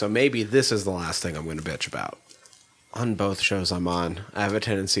 Okay, so maybe this is the last thing I'm going to bitch about. On both shows I'm on, I have a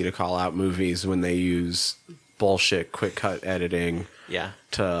tendency to call out movies when they use bullshit quick cut editing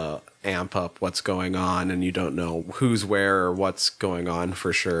to amp up what's going on, and you don't know who's where or what's going on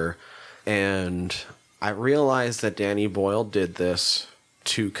for sure. And I realized that Danny Boyle did this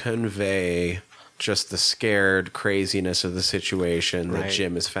to convey just the scared craziness of the situation that Right.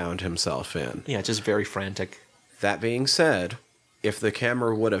 Jim has found himself in. Yeah, just very frantic. That being said, if the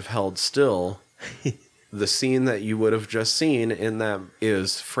camera would have held still, the scene that you would have just seen in that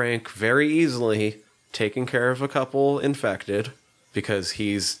is Frank very easily taking care of a couple infected because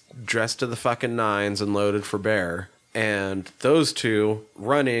he's dressed to the fucking nines and loaded for bear. And those two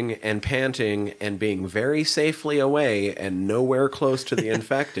running and panting and being very safely away and nowhere close to the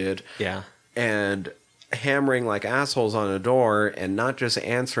infected. Yeah. And hammering like assholes on a door and not just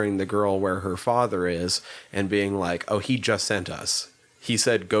answering the girl where her father is and being like, oh, he just sent us. He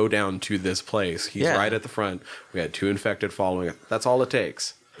said, go down to this place. He's right at the front. We had 2 infected following it. That's all it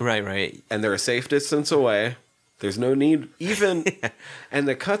takes. Right. And they're a safe distance away. There's no need even. And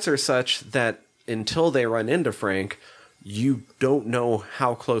the cuts are such that until they run into Frank, you don't know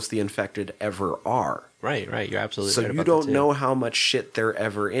how close the infected ever are. Right. You're absolutely So right you about that, don't too. know how much shit they're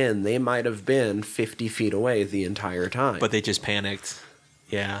ever in. They might have been 50 feet away the entire time. But they just panicked.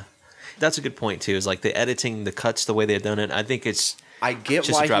 Yeah. That's a good point, too, is like the editing, the cuts, the way they've done it. I think it's I get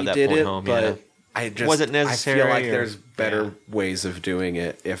just to why drive he that did point it, home, but yeah. I just Was it I necessary feel like or- there's better yeah. ways of doing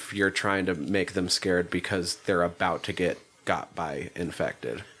it if you're trying to make them scared because they're about to get got by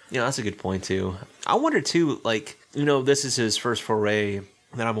infected. that's a good point, too. I wonder, too, like, this is his first foray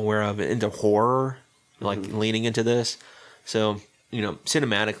that I'm aware of into horror, like leaning into this. So,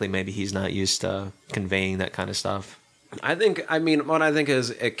 cinematically, maybe he's not used to conveying that kind of stuff. What I think is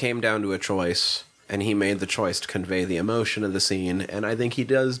it came down to a choice, and he made the choice to convey the emotion of the scene, and I think he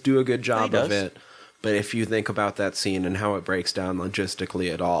does do a good job of it. But if you think about that scene and how it breaks down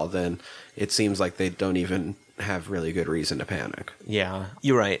logistically at all, then it seems like they don't even have really good reason to panic. Yeah,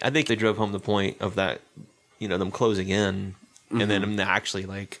 you're right. I think they drove home the point of that, them closing in, and then them actually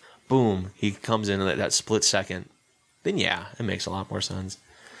like, boom, he comes in that split second. Then yeah, it makes a lot more sense.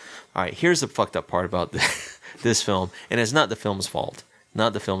 All right, here's the fucked up part about this film, and it's not the film's fault.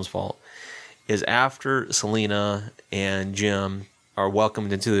 Not the film's fault. Is after Selena and Jim are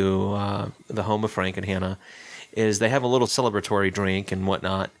welcomed into the home of Frank and Hannah, is they have a little celebratory drink and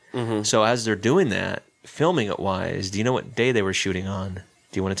whatnot. Mm-hmm. So as they're doing that, filming it wise, do you know what day they were shooting on?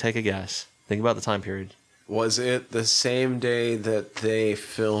 Do you want to take a guess? Think about the time period. Was it the same day that they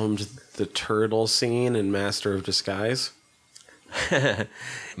filmed the turtle scene in Master of Disguise?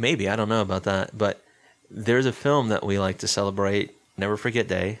 Maybe, I don't know about that. But there's a film that we like to celebrate, Never Forget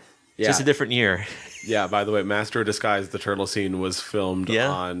Day. Yeah. Just a different year. Yeah, by the way, Master of Disguise, the turtle scene was filmed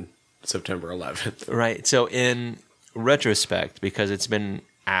on September 11th. Right. So in retrospect, because it's been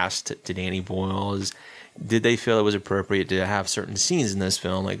asked to Danny Boyle, did they feel it was appropriate to have certain scenes in this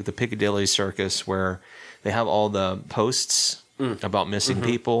film, like the Piccadilly Circus, where they have all the posts about missing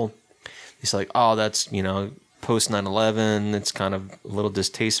people? It's like, oh, that's, post 9/11. It's kind of a little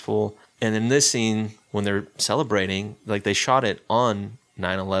distasteful. And in this scene, when they're celebrating, like they shot it on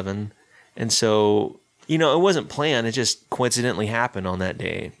 9/11. And so, it wasn't planned. It just coincidentally happened on that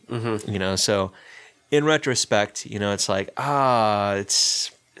day. Mm-hmm. So in retrospect, it's like, it's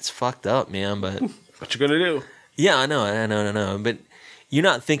fucked up, man. But what you gonna do? Yeah, I know. But you're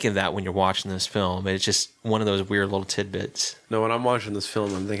not thinking that when you're watching this film. It's just one of those weird little tidbits. No, when I'm watching this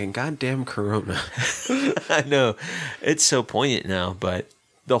film, I'm thinking, God damn Corona. I know. It's so poignant now. But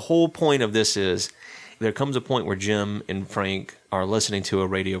the whole point of this is there comes a point where Jim and Frank are listening to a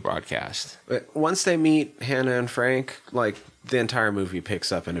radio broadcast. But once they meet Hannah and Frank, like, the entire movie picks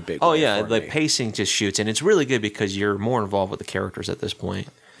up in a big way. Oh, yeah. The pacing just shoots. And it's really good because you're more involved with the characters at this point.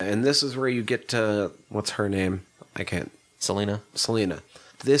 And this is where you get to, what's her name? I can't. Selena.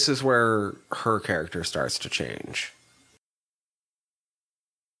 This is where her character starts to change.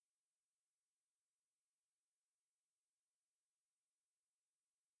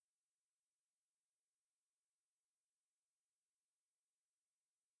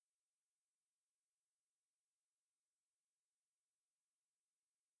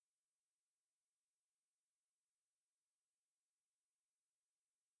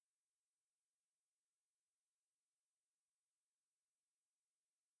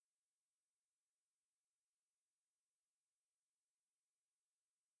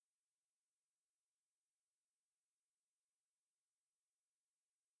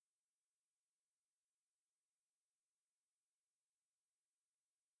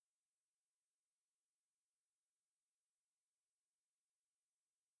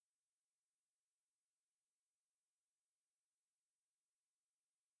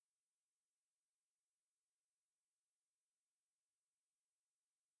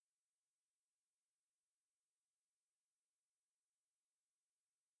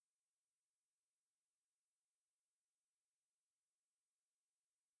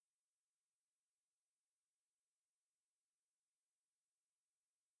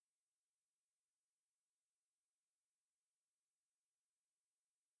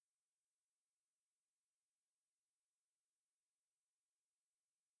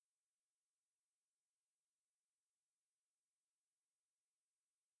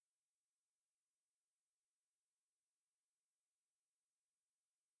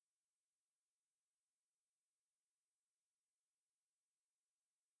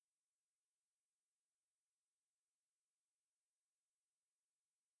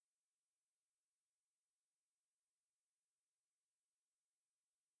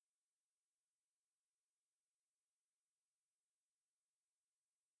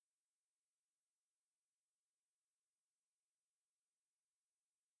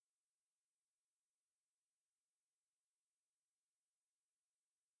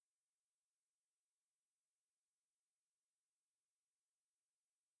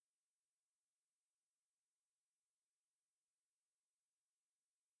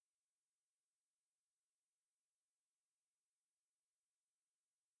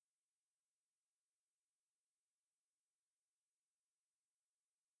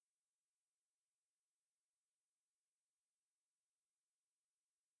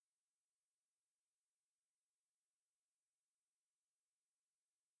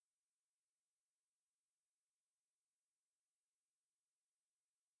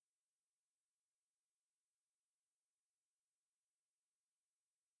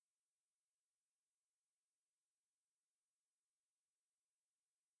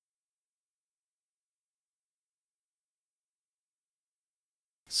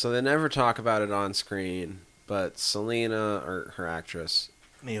 So they never talk about it on screen, but Selena, or her actress,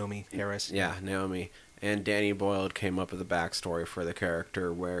 Naomi Harris. yeah, Naomi, and Danny Boyle came up with a backstory for the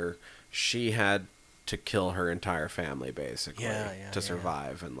character where she had to kill her entire family, basically, to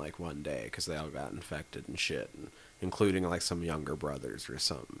survive in, like, one day, because they all got infected and shit, and including, like, some younger brothers or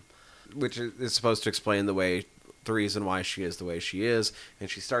something. Which is supposed to explain the reason why she is the way she is, and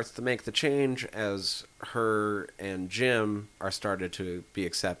she starts to make the change as her and Jim are started to be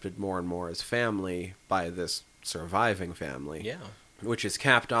accepted more and more as family by this surviving family. Yeah. Which is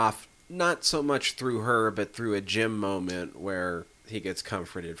capped off not so much through her, but through a Jim moment where he gets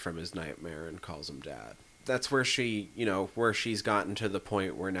comforted from his nightmare and calls him dad. That's where where she's gotten to the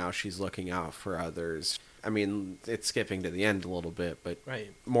point where now she's looking out for others. I mean, it's skipping to the end a little bit, but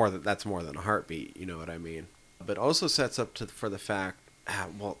Right. That's more than a heartbeat, you know what I mean? But also sets up for the fact,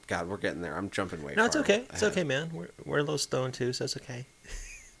 well, God, we're getting there. I'm jumping way No, far it's okay. It's ahead. okay, man. We're a little stoned too, so it's okay.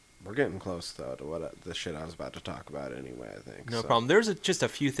 We're getting close, though, to the shit I was about to talk about anyway, I think. No So, problem. There's just a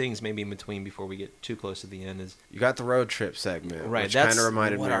few things maybe in between before we get too close to the end. You got the road trip segment, Right, which that's kind of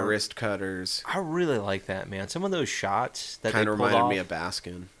reminded me what of Wrist Cutters. I really like that, man. Some of those shots that Kind they of pulled reminded off, me of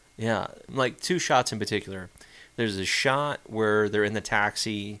Baskin. Yeah, like two shots in particular. There's a shot where they're in the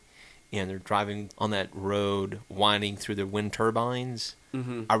taxi and they're driving on that road, winding through the wind turbines.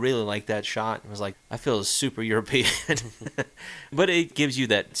 Mm-hmm. I really like that shot. It was like, I feel super European. But it gives you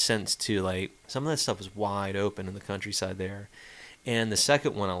that sense too, like some of that stuff is wide open in the countryside there. And the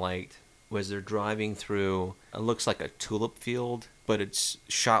second one I liked was they're driving through, it looks like a tulip field, but it's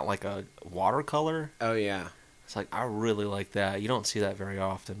shot like a watercolor. Oh, yeah. It's like, I really like that. You don't see that very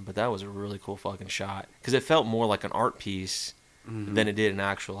often, but that was a really cool fucking shot. Because it felt more like an art piece than it did an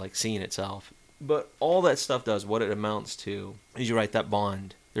actual, like, scene itself. But all that stuff does, what it amounts to, is you're right, that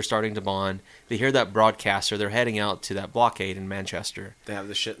bond. They're starting to bond. They hear that broadcaster. They're heading out to that blockade in Manchester. They have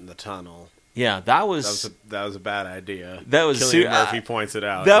the shit in the tunnel. Yeah, that was That was a bad idea. That was Cillian Murphy points it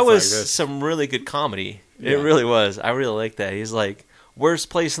out. That It's was like this. some really good comedy. It Yeah. really was. I really like that. He's like, worst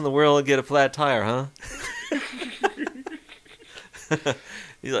place in the world to get a flat tire, huh?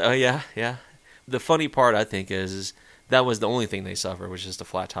 He's like, oh yeah, yeah. The funny part I think is that was the only thing they suffered was just a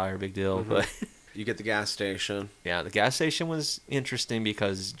flat tire, big deal. But You get the gas station. yeah, the gas station was interesting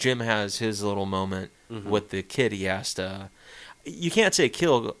because Jim has his little moment with the kid. He has to. You can't say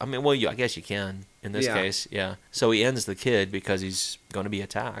kill. I mean, well, I guess you can in this Yeah. case. Yeah. So he ends the kid because he's going to be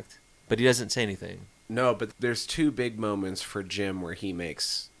attacked, but he doesn't say anything. No, but there's two big moments for Jim where he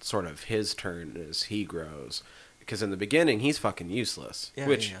makes sort of his turn as he grows. Because in the beginning, he's fucking useless. Yeah,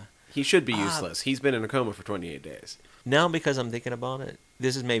 which yeah. he should be useless. He's been in a coma for 28 days. Now, because I'm thinking about it,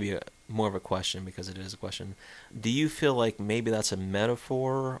 this is maybe more of a question because it is a question. Do you feel like maybe that's a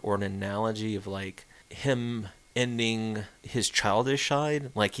metaphor or an analogy of like him ending his childish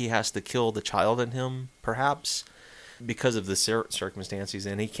side? Like he has to kill the child in him, perhaps, because of the circumstances,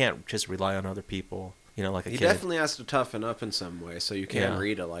 and he can't just rely on other people. You know, like a He kid. definitely has to toughen up in some way, so you can Yeah.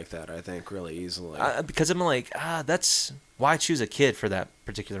 read it like that, I think, really easily. Because I'm like, that's why choose a kid for that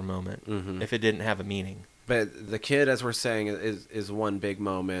particular moment if it didn't have a meaning. But the kid, as we're saying, is one big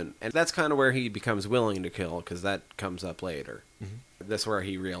moment. And that's kind of where he becomes willing to kill, because that comes up later. That's where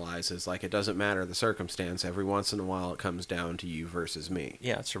he realizes, like, it doesn't matter the circumstance. Every once in a while, it comes down to you versus me.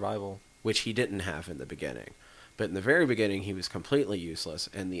 Yeah, it's survival. Which he didn't have in the beginning. But in the very beginning, he was completely useless.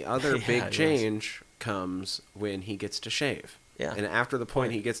 And the other Yeah, he big was. change comes when he gets to shave. Yeah. And after the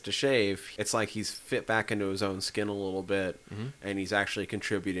point he gets to shave, it's like he's fit back into his own skin a little bit, and he's actually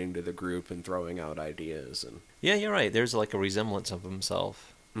contributing to the group and throwing out ideas. And Yeah, you're right. There's like a resemblance of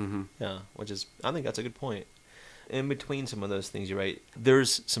himself. Mhm. Yeah, which is, I think that's a good point. In between some of those things, you're right.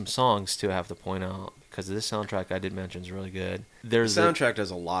 There's some songs too I have to point out because this soundtrack I did mention is really good. the There's soundtrack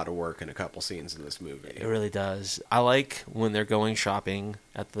does a lot of work in a couple scenes in this movie. It really does. I like when they're going shopping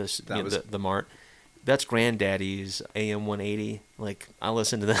at the mart. That's Granddaddy's AM 180. Like I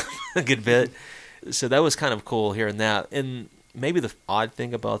listened to them a good bit, so that was kind of cool hearing that. And maybe the odd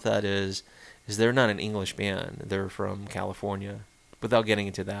thing about that is they're not an English band. They're from California. Without getting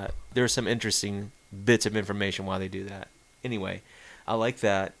into that, there's some interesting bits of information why they do that. Anyway, I like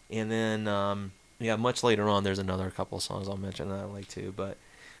that. And then much later on, there's another couple of songs I'll mention that I like too. But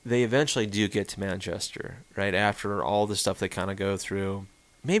they eventually do get to Manchester, right after all the stuff they kind of go through.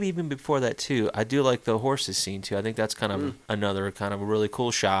 Maybe even before that too. I do like the horses scene too. I think that's kind of another kind of a really cool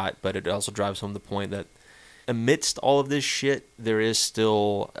shot, but it also drives home the point that amidst all of this shit, there is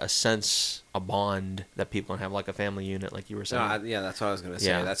still a sense, a bond that people can have, like a family unit, like you were saying. Yeah, that's what I was going to say.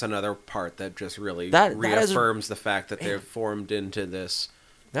 Yeah. That's another part that just really That is reaffirms the fact that they've formed into this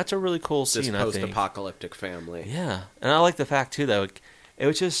That's a really cool scene, I think. post-apocalyptic family. Yeah, and I like the fact too that It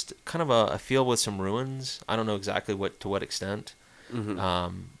was just kind of a field with some ruins. I don't know exactly to what extent.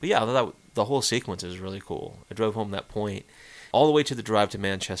 But yeah, I thought the whole sequence is really cool. I drove home that point. All the way to the drive to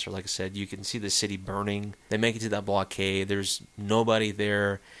Manchester, like I said, you can see the city burning. They make it to that blockade. There's nobody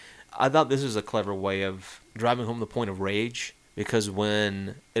there. I thought this was a clever way of driving home the point of rage, because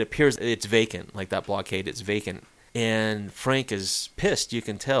when it appears it's vacant, like that blockade, it's vacant. And Frank is pissed, you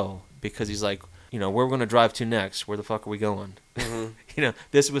can tell, because he's like, you know, where we're going to drive to next? Where the fuck are we going? You know,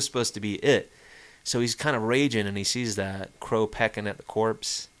 this was supposed to be it. So he's kind of raging, and he sees that crow pecking at the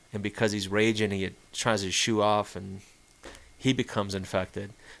corpse. And because he's raging, he tries to shoo off, and he becomes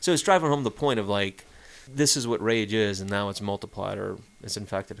infected. So it's driving home the point of, like, this is what rage is, and now it's multiplied, or it's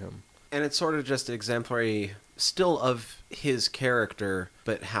infected him. And it's sort of just exemplary still of his character,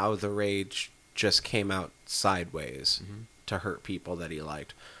 but how the rage just came out sideways to hurt people that he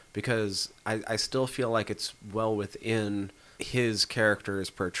liked. Because I still feel like it's well within his character as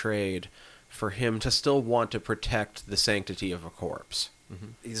portrayed for him to still want to protect the sanctity of a corpse.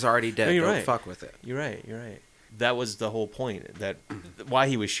 He's already dead. No, Don't fuck with it. You're right. That was the whole point, that why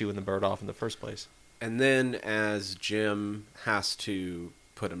he was shooing the bird off in the first place. And then as Jim has to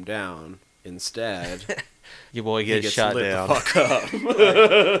put him down instead, Your boy he gets shot lit down. the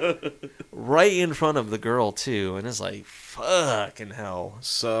fuck up. Right in front of the girl, too. And it's like, fucking hell.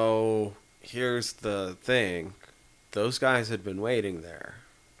 So here's the thing. Those guys had been waiting there.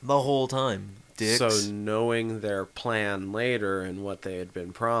 The whole time. Dicks. So knowing their plan later and what they had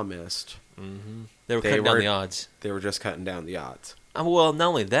been promised, They were cutting down the odds. They were just cutting down the odds. Well, not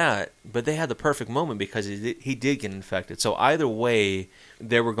only that, but they had the perfect moment because he did get infected. So either way,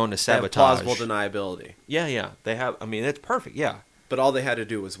 they were going to They have sabotage. plausible deniability. Yeah. They have. I mean, it's perfect. Yeah. But all they had to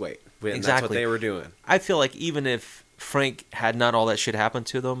do was wait. And Exactly. that's what they were doing. I feel like even if Frank had not all that shit happen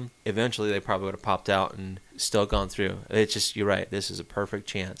to them, eventually they probably would have popped out and still gone through. It's just, you're right. This is a perfect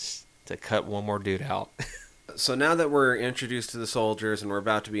chance to cut one more dude out. So now that we're introduced to the soldiers and we're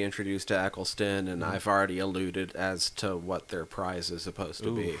about to be introduced to Eccleston, and I've already alluded as to what their prize is supposed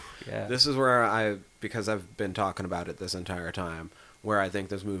to be. Yeah. This is where because I've been talking about it this entire time, where I think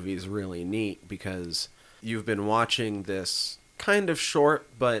this movie is really neat, because you've been watching this kind of short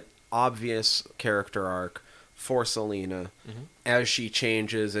but obvious character arc for Selena as she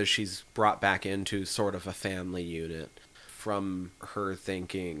changes, as she's brought back into sort of a family unit from her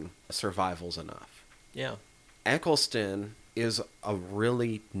thinking survival's enough. Yeah. Eccleston is a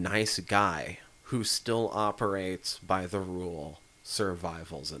really nice guy who still operates by the rule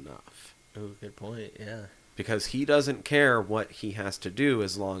survival's enough. Oh, good point. Yeah. Because he doesn't care what he has to do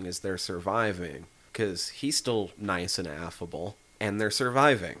as long as they're surviving. Because he's still nice and affable. And they're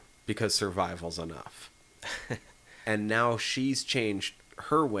surviving. Because survival's enough. And now she's changed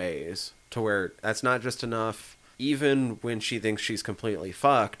her ways to where that's not just enough. Even when she thinks she's completely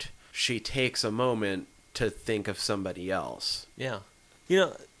fucked, she takes a moment to think of somebody else. Yeah. You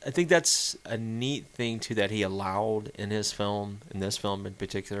know, I think that's a neat thing, too, that he allowed in his film, in this film in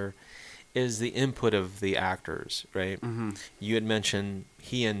particular, is the input of the actors, right? You had mentioned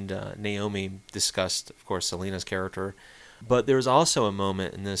he and Naomi discussed, of course, Selena's character. But there's also a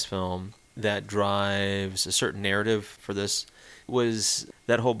moment in this film that drives a certain narrative for this, was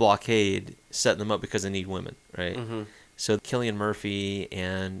that whole blockade setting them up because they need women, right? So Cillian Murphy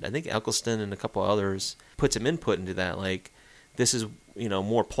and I think Eccleston and a couple others put some input into that. Like, this is, you know,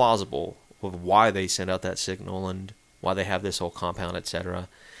 more plausible of why they sent out that signal and why they have this whole compound, etc.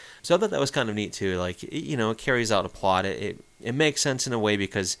 So I thought that was kind of neat too. Like, you know, it carries out a plot. It makes sense in a way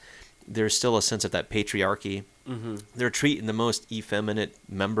because there's still a sense of that patriarchy. They're treating the most effeminate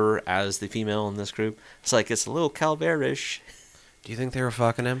member as the female in this group. It's like, it's a little Calvert-ish. Do you think they were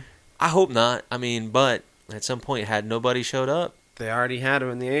fucking him? I hope not. I mean, but at some point, had nobody showed up, They already had him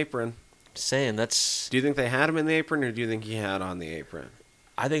in the apron. saying that's... Do you think they had him in the apron, or do you think he had on the apron?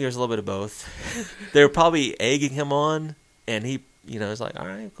 I think there's a little bit of both. They were probably egging him on, and he, you know, is like, all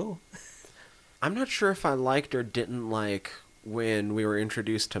right, cool. I'm not sure if I liked or didn't like when we were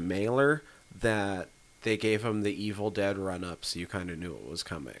introduced to Mailer that they gave him the Evil Dead run-up, so you kind of knew it was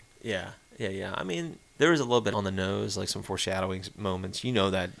coming. Yeah. I mean, there was a little bit on the nose, like some foreshadowing moments. You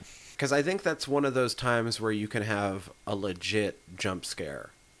know that. Because I think that's one of those times where you can have a legit jump scare.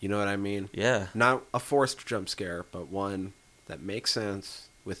 You know what I mean? Yeah. Not a forced jump scare, but one that makes sense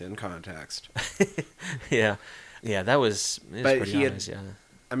within context. Yeah, that was But pretty he had- honest, yeah.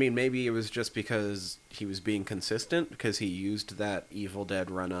 I mean, maybe it was just because he was being consistent, because he used that Evil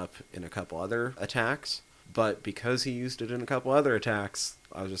Dead run-up in a couple other attacks. But because he used it in a couple other attacks,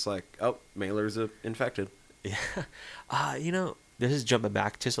 I was just like, oh, Mailer's infected. Yeah. You know, this is jumping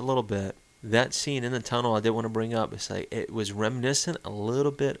back just a little bit, that scene in the tunnel I did want to bring up. It's like it was reminiscent a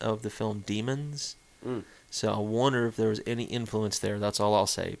little bit of the film Demons. So I wonder if there was any influence there. That's all I'll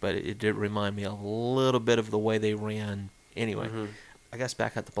say. But it did remind me a little bit of the way they ran. Anyway, I guess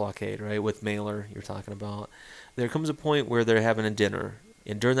back at the blockade, right, with Mailer you're talking about. There comes a point where they're having a dinner.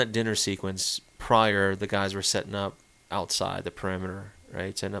 And during that dinner sequence, prior, the guys were setting up outside the perimeter,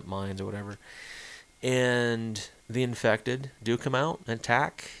 right, setting up mines or whatever. And the infected do come out and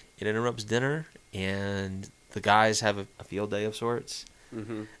attack. It interrupts dinner, and the guys have a field day of sorts.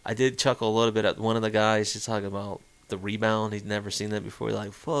 I did chuckle a little bit at one of the guys. He's talking about the rebound. He'd never seen that before. He's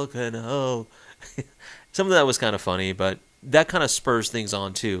like, fucking hell. Some of that was kind of funny, but that kind of spurs things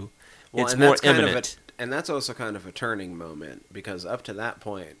on, too. Well, it's and more that's kind imminent. and that's also kind of a turning moment, because up to that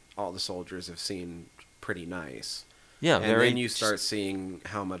point, all the soldiers have seemed pretty nice. Yeah, and very. then you start seeing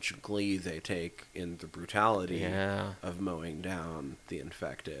how much glee they take in the brutality of mowing down the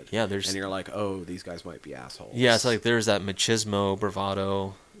infected. Yeah, and you're like, oh, these guys might be assholes. Yeah, it's like there's that machismo,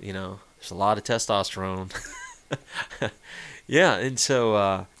 bravado, there's a lot of testosterone. Yeah, and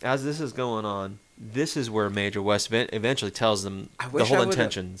so as this is going on, this is where Major West eventually tells them the whole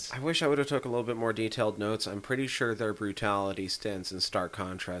intentions. I wish I would have took a little bit more detailed notes. I'm pretty sure their brutality stands in stark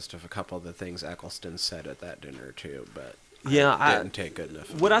contrast of a couple of the things Eccleston said at that dinner too, but I didn't take good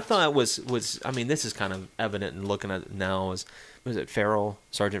enough. What I thought was I mean, this is kind of evident in looking at it now. Was it Farrell,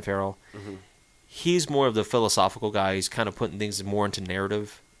 Sergeant Farrell? He's more of the philosophical guy. He's kind of putting things more into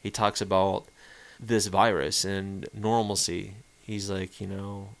narrative. He talks about this virus and normalcy. He's like,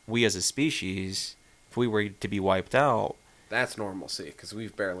 we as a species, if we were to be wiped out... That's normalcy, because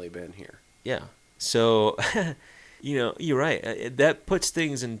we've barely been here. Yeah. So, you're right. That puts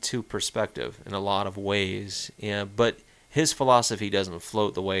things into perspective in a lot of ways. Yeah, but his philosophy doesn't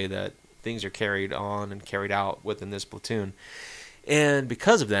float the way that things are carried on and carried out within this platoon. And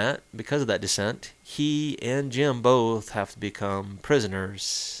because of that dissent, he and Jim both have to become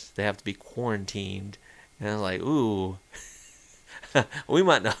prisoners. They have to be quarantined. And I'm like, ooh... we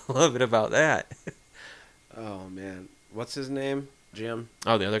might know a little bit about that. Oh, man. What's his name? Jim?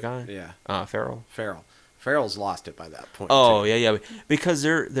 Oh, the other guy? Yeah. Farrell. Farrell's lost it by that point. Oh, too. yeah. Because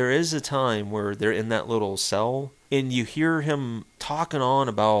there is a time where they're in that little cell, and you hear him talking on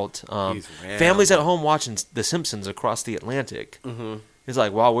about families at home watching The Simpsons across the Atlantic. It's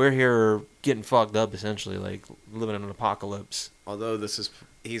like, while we're here getting fucked up, essentially, like living in an apocalypse. Although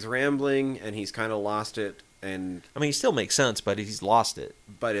he's rambling, and he's kind of lost it. And I mean, he still makes sense, but he's lost it.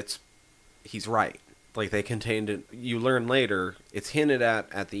 But he's right. Like, they contained it. You learn later, it's hinted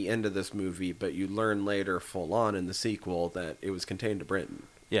at the end of this movie, but you learn later, full on in the sequel, that it was contained to Britain.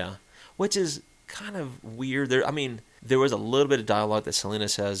 Yeah, which is kind of weird. There was a little bit of dialogue that Selena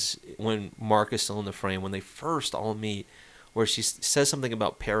says when Mark is still in the frame, when they first all meet, where she says something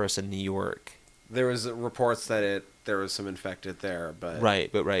about Paris and New York. There was reports that there was some infected there, but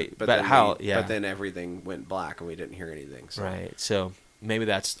But then everything went black and we didn't hear anything. So. Right. So maybe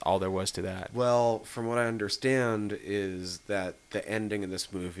that's all there was to that. Well, from what I understand is that the ending of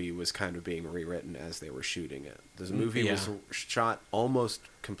this movie was kind of being rewritten as they were shooting it. This movie was shot almost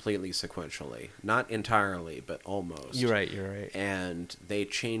completely sequentially, not entirely, but almost. You're right. And they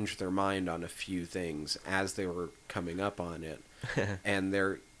changed their mind on a few things as they were coming up on it. And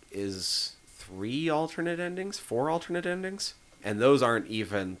there is 4 alternate endings, and those aren't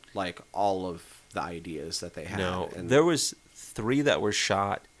even like all of the ideas that they had. No, there was 3 that were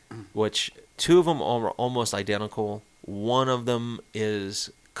shot, which 2 of them are almost identical. One of them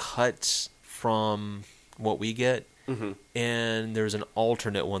is cuts from what we get, and there's an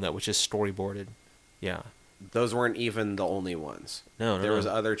alternate one that was just storyboarded. Yeah. Those weren't even the only ones. No. There was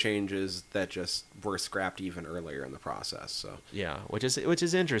other changes that just were scrapped even earlier in the process. So yeah, which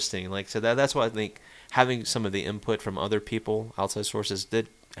is interesting. Like, so that's why I think having some of the input from other people, outside sources, did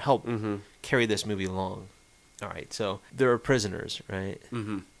help carry this movie along. All right, so there are prisoners, right?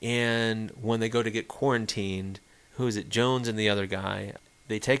 And when they go to get quarantined, who is it? Jones and the other guy.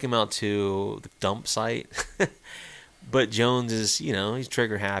 They take him out to the dump site, but Jones is, he's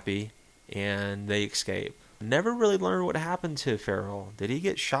trigger happy, and they escape. Never really learned what happened to Farrell. Did he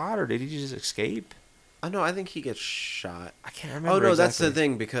get shot or did he just escape? Oh, no, I think he gets shot. I can't remember. Oh, no, exactly. That's the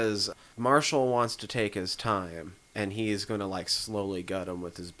thing, because Marshall wants to take his time, and he's going to, like, slowly gut him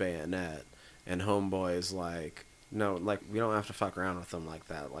with his bayonet. And Homeboy is like, no, like, we don't have to fuck around with him like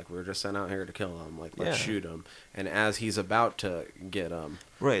that. Like, we're just sent out here to kill him. Like, let's shoot him. And as he's about to get him,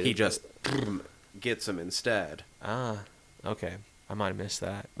 he just gets him instead. Ah, okay. I might have missed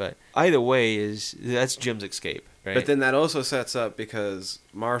that, but either way, that's Jim's escape, right? But then that also sets up, because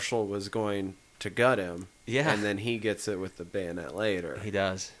Marshall was going to gut him, and then he gets it with the bayonet later. He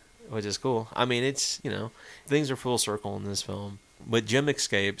does, which is cool. I mean, it's, things are full circle in this film. But Jim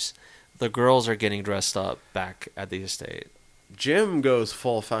escapes. The girls are getting dressed up back at the estate. Jim goes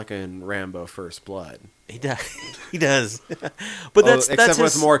full fucking Rambo First Blood. He does. He does. But except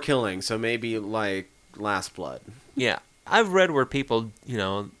with more killing, so maybe like Last Blood. Yeah. I've read where people,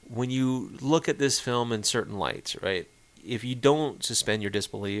 when you look at this film in certain lights, right? If you don't suspend your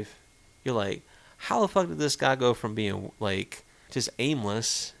disbelief, you're like, how the fuck did this guy go from being like just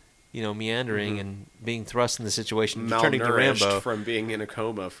aimless, meandering and being thrust in the situation, to turning to Rambo from being in a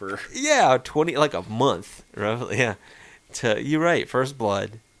coma for 20 like a month, roughly. Yeah. You're right, First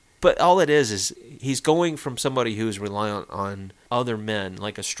Blood. But all it is he's going from somebody who's reliant on other men,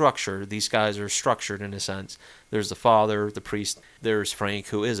 like a structure. These guys are structured in a sense. There's the father, the priest. There's Frank,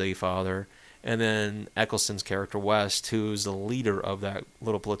 who is a father. And then Eccleston's character, West, who's the leader of that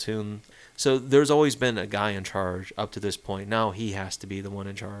little platoon. So there's always been a guy in charge up to this point. Now he has to be the one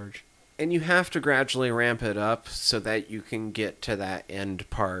in charge. And you have to gradually ramp it up so that you can get to that end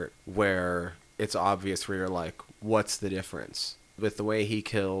part where it's obvious where you're like, what's the difference? With the way he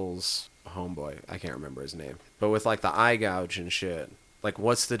kills Homeboy, I can't remember his name, but with like the eye gouge and shit, like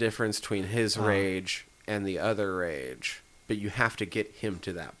what's the difference between his rage and the other rage? But you have to get him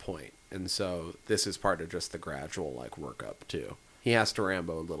to that point. And so this is part of just the gradual like work up too. He has to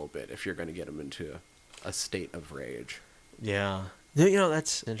Rambo a little bit if you're going to get him into a state of rage. Yeah.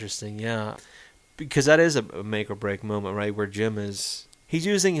 That's interesting. Yeah. Because that is a make or break moment, right? Where Jim he's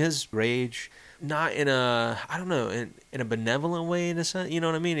using his rage not in a, I don't know, in a benevolent way in a sense. You know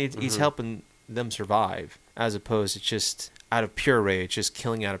what I mean? He's helping them survive as opposed to just out of pure rage, just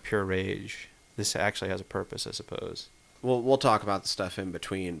killing out of pure rage. This actually has a purpose, I suppose. We'll talk about the stuff in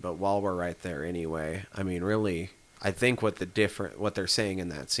between, but while we're right there anyway, I mean, really, I think what they're saying in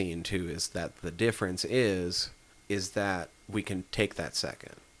that scene too is that the difference is that we can take that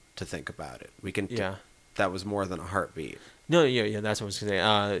second to think about it. We can. That was more than a heartbeat. No, yeah, that's what I was going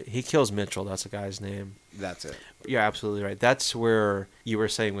to say. He kills Mitchell. That's the guy's name. That's it. You're absolutely right. That's where you were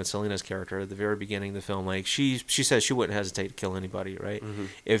saying with Selena's character at the very beginning of the film. Like she says she wouldn't hesitate to kill anybody, right? Mm-hmm.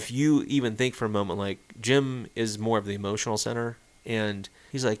 If you even think for a moment, like Jim is more of the emotional center, and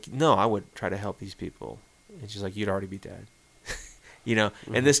he's like, no, I would try to help these people. And she's like, you'd already be dead.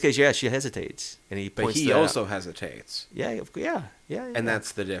 Mm-hmm. In this case, she hesitates, and he points. But he also hesitates. Yeah. And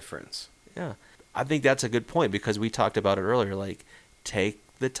that's the difference. Yeah. I think that's a good point because we talked about it earlier. Like, take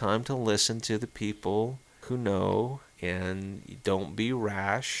the time to listen to the people who know and don't be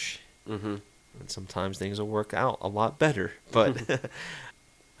rash. Mm-hmm. And sometimes things will work out a lot better. But,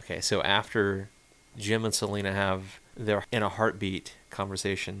 okay, so after Jim and Selena have their in a heartbeat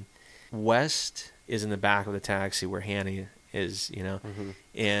conversation, West is in the back of the taxi where Hannah is,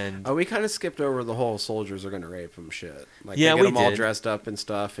 and we kind of skipped over the whole soldiers are going to rape him shit. Like, yeah, they get we them all did. dressed up and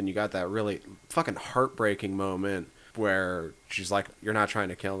stuff, and you got that really fucking heartbreaking moment where she's like, you're not trying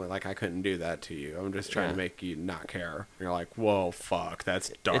to kill me. Like, I couldn't do that to you. I'm just trying to make you not care. And you're like, whoa, fuck, that's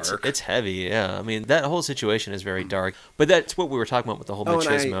dark. It's heavy, yeah. I mean, that whole situation is very dark. But that's what we were talking about with the whole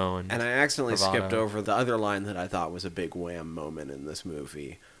machismo. And I accidentally skipped over the other line that I thought was a big wham moment in this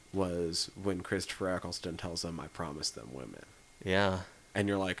movie. Was when Christopher Eccleston tells them, I promised them women. Yeah. And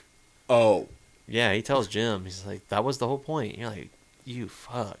you're like, oh. Yeah, he tells Jim, he's like, that was the whole point. You're like, you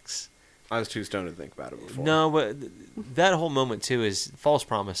fucks. I was too stoned to think about it before. No, but that whole moment, too, is false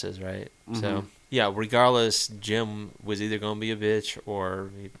promises, right? Mm-hmm. So, yeah, regardless, Jim was either going to be a bitch or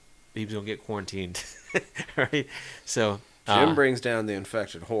he was going to get quarantined, right? So Jim brings down the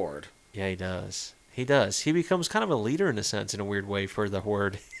infected horde. Yeah, he does. He does. He becomes kind of a leader, in a sense, in a weird way, for the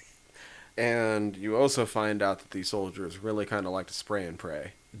horde. And you also find out that these soldiers really kind of like to spray and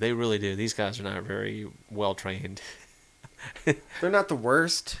pray. They really do. These guys are not very well trained. They're not the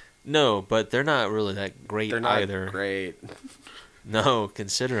worst. No, but they're not really that great either. They're not either. Great. No,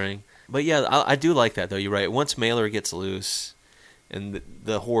 considering. But yeah, I do like that, though. You're right. Once Mailer gets loose and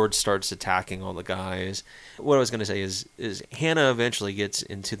the horde starts attacking all the guys, what I was going to say is Hannah eventually gets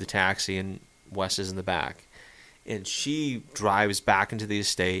into the taxi and West is in the back. And she drives back into the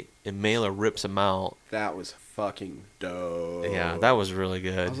estate, and Mailer rips him out. That was fucking dope. Yeah, that was really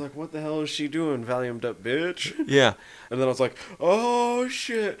good. I was like, what the hell is she doing, Valiumed up bitch? Yeah. And then I was like, oh,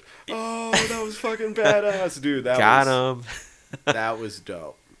 shit. Oh, that was fucking badass. Dude, Got him. That was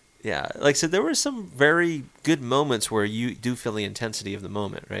dope. Yeah, like I said, there were some very good moments where you do feel the intensity of the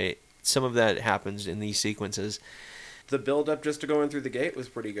moment, right? Some of that happens in these sequences. The build-up just to going through the gate was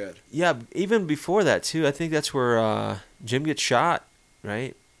pretty good. Yeah, even before that, too. I think that's where Jim gets shot,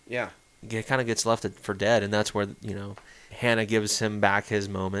 right? Yeah. He kind of gets left for dead, and that's where, Hannah gives him back his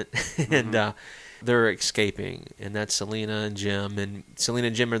moment. And They're escaping, and that's Selena and Jim. And Selena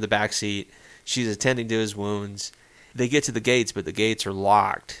and Jim are in the back seat. She's attending to his wounds. They get to the gates, but the gates are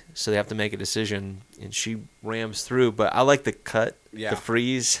locked, so they have to make a decision, and she rams through. But I like the cut, the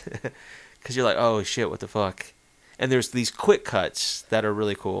freeze, because you're like, oh, shit, what the fuck? And there's these quick cuts that are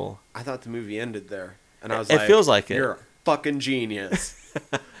really cool. I thought the movie ended there, and I was It feels like it. You're a fucking genius.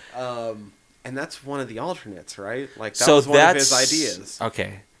 And that's one of the alternates, right? Like, that was one of his ideas.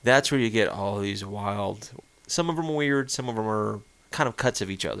 Okay, that's where you get all these wild... Some of them are weird, some of them are kind of cuts of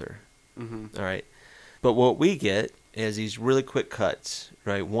each other. Mm-hmm. All right? But what we get is these really quick cuts,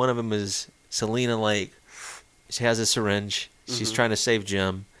 right? One of them is Selena, like, she has a syringe. She's trying to save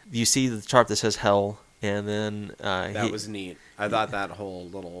Jim. You see the chart that says hell, and then... that was neat. I thought that whole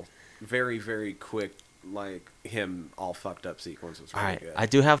little, very, very quick, like, him all fucked up sequence was really good. I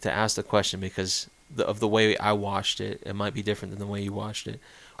do have to ask the question because of the way I watched it. It might be different than the way you watched it.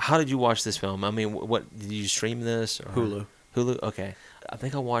 How did you watch this film? I mean, what did you stream this? Or? Hulu. Hulu? Okay. I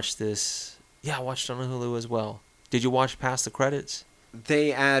think I watched this... Yeah, I watched it on Hulu as well. Did you watch past the credits?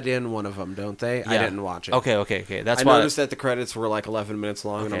 They add in one of them, don't they? Yeah. I didn't watch it. Okay. I noticed that the credits were like 11 minutes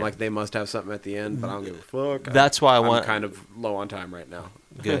long, and I'm like, they must have something at the end, but I don't give a fuck. That's why I'm kind of low on time right now.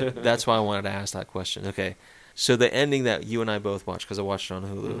 Good. That's why I wanted to ask that question. Okay. So the ending that you and I both watched, because I watched it on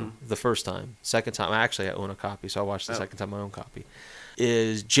Hulu the first time. Second time, I actually own a copy, so I watched the second time my own copy,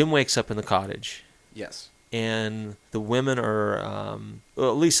 is Jim wakes up in the cottage. Yes. And the women are,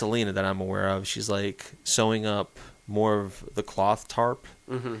 well, at least Selena that I'm aware of, she's like sewing up more of the cloth tarp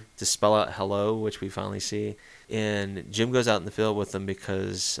to spell out hello, which we finally see. And Jim goes out in the field with them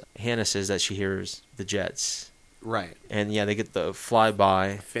because Hannah says that she hears the jets. Right. And yeah, they get the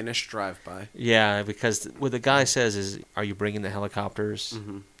flyby. Finished drive-by. Yeah, because what the guy says is, are you bringing the helicopters?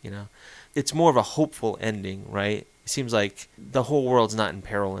 You know, it's more of a hopeful ending, right? It seems like the whole world's not in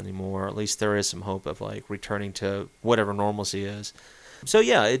peril anymore. At least there is some hope of like returning to whatever normalcy is. So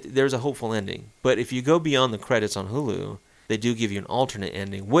yeah, there's a hopeful ending. But if you go beyond the credits on Hulu, they do give you an alternate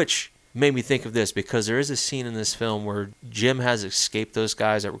ending, which made me think of this because there is a scene in this film where Jim has escaped those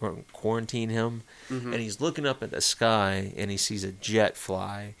guys that were going to quarantine him, and he's looking up at the sky and he sees a jet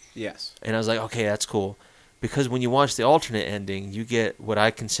fly. Yes. And I was like, okay, that's cool. Because when you watch the alternate ending, you get what I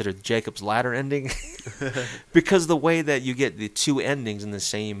consider Jacob's Ladder ending. Because the way that you get the two endings in the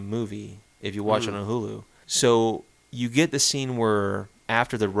same movie, if you watch it on Hulu. So you get the scene where,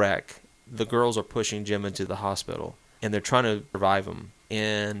 after the wreck, the girls are pushing Jim into the hospital. And they're trying to revive him.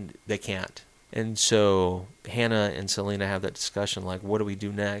 And they can't. And so Hannah and Selena have that discussion, like, what do we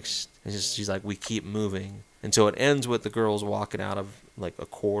do next? And she's like, we keep moving. And so it ends with the girls walking out of, like, a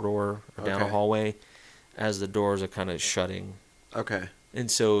corridor or down a hallway as the doors are kind of shutting. Okay.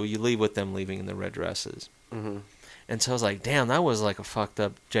 And so you leave with them leaving in the red dresses. And so I was like, damn, that was like a fucked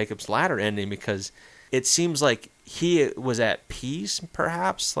up Jacob's Ladder ending because it seems like he was at peace,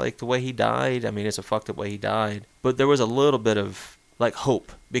 perhaps, like the way he died. I mean, it's a fucked up way he died. But there was a little bit of, like,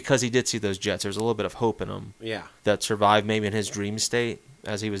 hope because he did see those jets. There's a little bit of hope in him. Yeah. That survived maybe in his dream state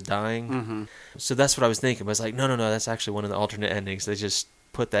as he was dying. So that's what I was thinking. But I was like, no, that's actually one of the alternate endings. They just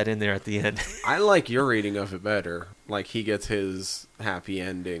put that in there at the end. I like your reading of it better. Like, he gets his happy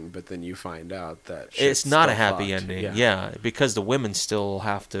ending, but then you find out that it's not a happy ending. Yeah, because the women still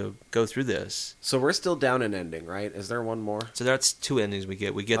have to go through this. So we're still down an ending, right? Is there one more? So that's two endings we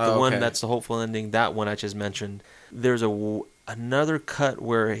get. We get the one that's the hopeful ending, that one I just mentioned. There's another cut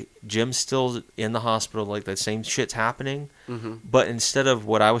where Jim's still in the hospital, like the same shit's happening, but instead of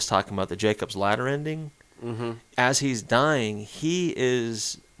what I was talking about, the Jacob's Ladder ending, as he's dying, he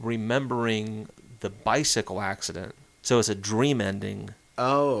is remembering the bicycle accident. So it's a dream ending.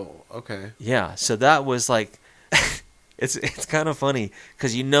 Oh, okay. Yeah, so that was like, it's kind of funny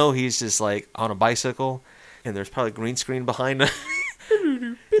because you know he's just like on a bicycle, and there's probably green screen behind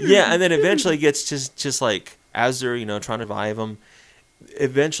him. Yeah, and then eventually gets just like, as they're trying to revive him,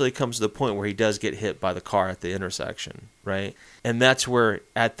 eventually comes to the point where he does get hit by the car at the intersection, right? And that's where,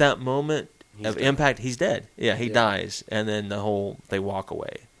 at that moment of impact, he's dead. Yeah, he dies, and then they walk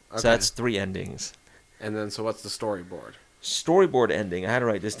away. Okay. So that's three endings. And then, so what's the storyboard? Storyboard ending, I had to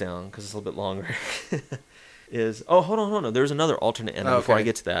write this down because it's a little bit longer, is, hold on. There's another alternate ending before I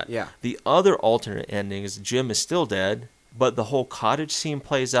get to that. Yeah. The other alternate ending is Jim is still dead, but the whole cottage scene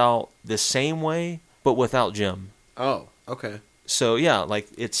plays out the same way, but without Jim. Oh, okay. So, yeah, like,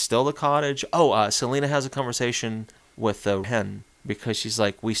 it's still the cottage. Selena has a conversation with the hen because she's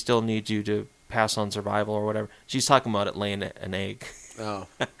like, we still need you to pass on survival or whatever. She's talking about it laying an egg. Oh.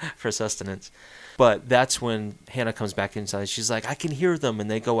 for sustenance. But that's when Hannah comes back inside. She's like, I can hear them. And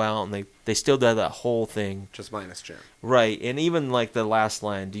they go out and they still do that whole thing. Just minus Jim. Right. And even like the last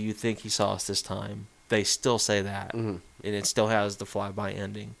line, do you think he saw us this time? They still say that. Mm-hmm. And it still has the flyby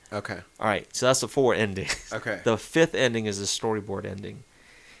ending. Okay. All right. So that's the 4 endings. Okay. The 5th ending is the storyboard ending.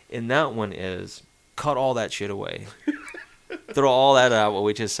 And that one is cut all that shit away. Throw all that out, what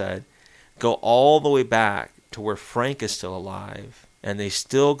we just said. Go all the way back to where Frank is still alive. And they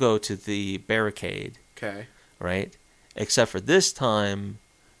still go to the barricade. Okay. Right? Except for this time,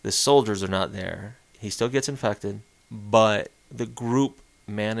 the soldiers are not there. He still gets infected, but the group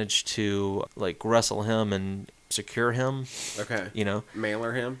managed to like wrestle him and secure him. Okay. You know,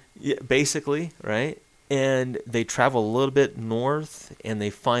 Mailer him. yeah, basically, right? And they travel a little bit north, and they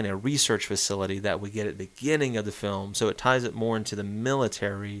find a research facility that we get at the beginning of the film. So it ties it more into the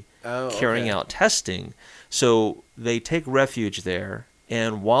military carrying out testing. So they take refuge there,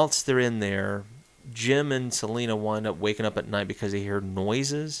 and whilst they're in there, Jim and Selena wind up waking up at night because they hear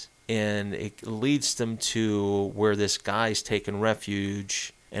noises, and it leads them to where this guy's taking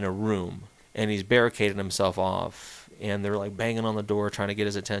refuge in a room, and he's barricaded himself off, and they're like banging on the door trying to get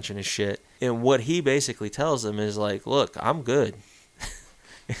his attention and shit. And what he basically tells them is like, look, I'm good.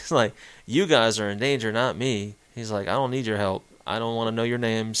 It's like, you guys are in danger, not me. He's like, I don't need your help. I don't want to know your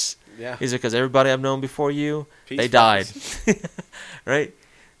names. Yeah. He's like, because everybody I've known before you, Peace, they died. fellas. Right?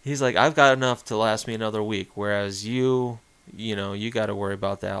 He's like, I've got enough to last me another week, whereas you got to worry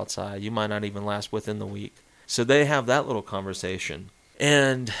about the outside. You might not even last within the week. So they have that little conversation.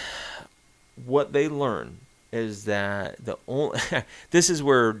 And what they learn is that this is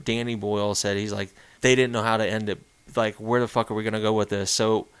where Danny Boyle said, he's like, they didn't know how to end it. Like, where the fuck are we going to go with this?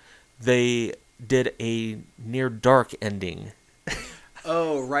 So they did a near dark ending.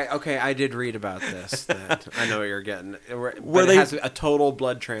 Oh, right. Okay, I did read about this. That I know what you're getting. Where But they- it has a total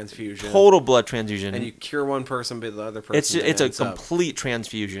blood transfusion. Total blood transfusion. And you cure one person, but the other person It's a ends up. complete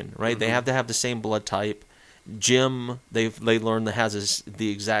transfusion, right? They have to have the same blood type. Jim, they learn that has the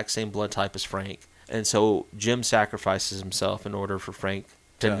exact same blood type as Frank, and so Jim sacrifices himself in order for Frank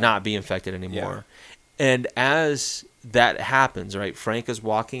to Yeah. not be infected anymore. And as that happens, right, Frank is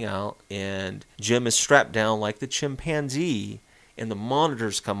walking out, and Jim is strapped down like the chimpanzee, and the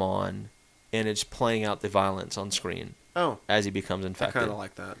monitors come on, and it's playing out the violence on screen Oh, as he becomes I infected. kind of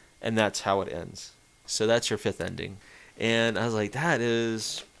like that. And that's how it ends. So that's your 5th ending. And I was like, that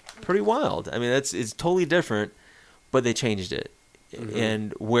is pretty wild. I mean, it's totally different, but they changed it. Mm-hmm.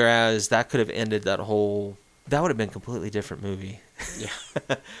 And whereas that could have ended that would have been a completely different movie. Yeah.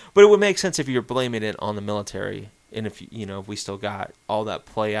 But it would make sense if you're blaming it on the military, and if if we still got all that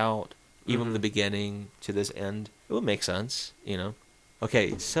play out, even from the beginning to this end, it would make sense.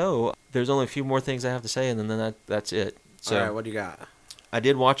 Okay, so there's only a few more things I have to say, and then that's it. So All right, what do you got? I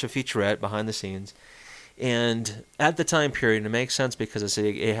did watch a featurette behind the scenes, and at the time period, it makes sense because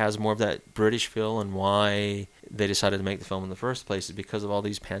it has more of that British feel, and why they decided to make the film in the first place is because of all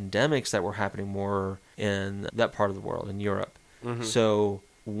these pandemics that were happening more in that part of the world, in Europe. Mm-hmm. So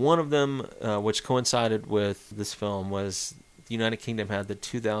one of them, which coincided with this film, was the United Kingdom had the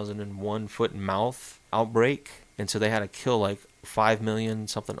 2001 foot and mouth outbreak, and so they had to kill like 5 million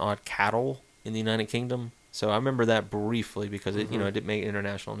something odd cattle in the United Kingdom. So I remember that briefly because it didn't make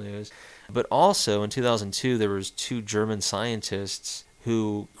international news. But also in 2002, there was 2 German scientists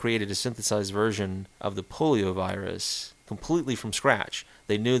who created a synthesized version of the polio virus completely from scratch.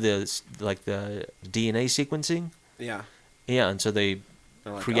 They knew the DNA sequencing. Yeah. Yeah, and so they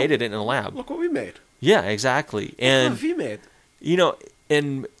They're like, created it in a lab. Look what we made. Yeah, exactly. Look And what we made.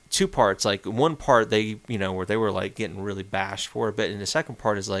 in 2 parts, like one part they, where they were like getting really bashed for it, but in the second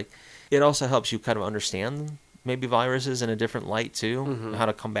part is like it also helps you kind of understand maybe viruses in a different light too, how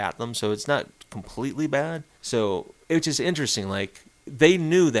to combat them. So it's not completely bad. So it's just interesting. Like they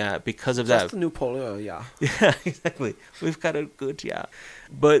knew that because of That's that. the new polio, yeah. Yeah, exactly. We've got a good, yeah.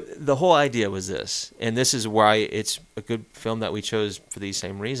 But the whole idea was this, and this is why it's a good film that we chose for these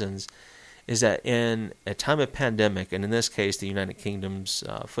same reasons, is that in a time of pandemic, and in this case, the United Kingdom's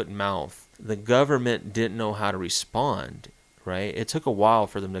foot and mouth, the government didn't know how to respond, right? It took a while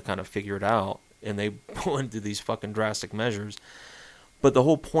for them to kind of figure it out, and they went through these fucking drastic measures. But the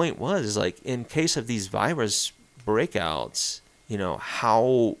whole point was, like, in case of these virus breakouts,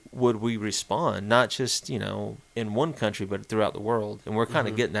 how would we respond? Not just, in one country, but throughout the world. And we're kind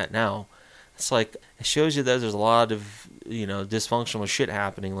of getting that now. It's like, it shows you that there's a lot of, dysfunctional shit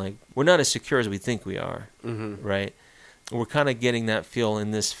happening. Like, we're not as secure as we think we are, right? We're kind of getting that feel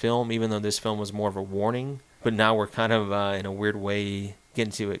in this film, even though this film was more of a warning. But now we're kind of, in a weird way,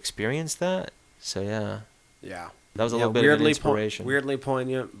 getting to experience that. So, yeah. Yeah. That was a little bit of an weirdly inspiration. weirdly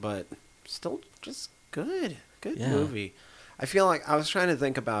poignant, but still just good. Good Yeah. movie. I feel like I was trying to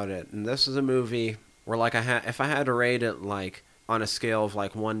think about it, and this is a movie where, like, if I had to rate it, like, on a scale of,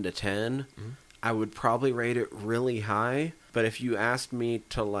 like, 1 to 10, I would probably rate it really high. But if you asked me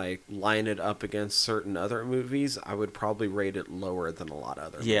to, like, line it up against certain other movies, I would probably rate it lower than a lot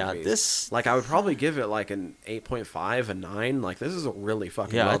of other Yeah, movies. this- Like, I would probably give it, like, an 8.5, a 9. Like, this is a really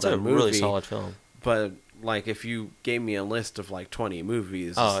fucking Yeah, well it's a done movie. really solid film. But, like, if you gave me a list of, like, 20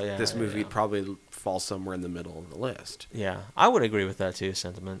 movies, this movie would probably fall somewhere in the middle of the list. Yeah, I would agree with that too.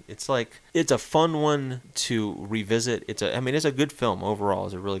 Sentiment. It's like it's a fun one to revisit. It's a good film overall.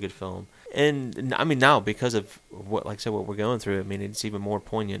 It's a really good film, and I mean now because of what, like I said, what we're going through. I mean, it's even more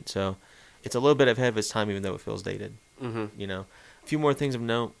poignant. So it's a little bit ahead of its time, even though it feels dated. Mm-hmm. You know, a few more things of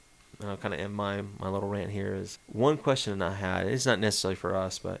note. Kind of end my little rant here is one question that I had. It's not necessarily for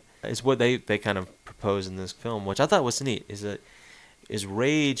us, but it's what they kind of propose in this film, which I thought was neat. Is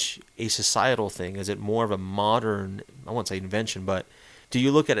rage a societal thing? Is it more of a modern, I won't say invention, but do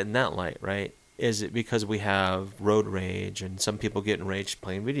you look at it in that light, right? Is it because we have road rage and some people get enraged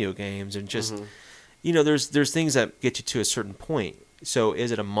playing video games and just, there's things that get you to a certain point. So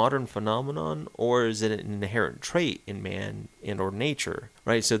is it a modern phenomenon or is it an inherent trait in man and or nature,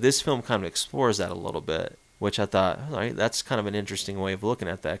 right? So this film kind of explores that a little bit, which I thought, all right, that's kind of an interesting way of looking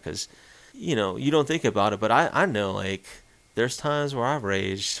at that because, you don't think about it, but I know, like, there's times where I've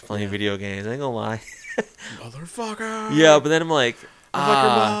raged playing video games. I ain't gonna lie. Motherfucker! Yeah, but then I'm like, Fuck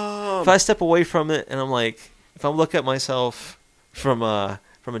your mom! if I step away from it and I'm like, if I look at myself from a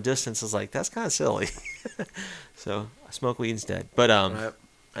distance, it's like, that's kind of silly. So I smoke weed instead. But Right.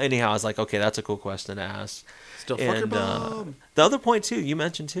 anyhow, I was like, okay, that's a cool question to ask. Still fuck your And mom! the other point too, you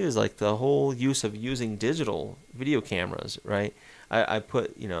mentioned too, is like the whole use of using digital video cameras, right? I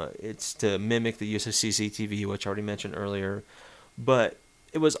put, it's to mimic the use of CCTV, which I already mentioned earlier, but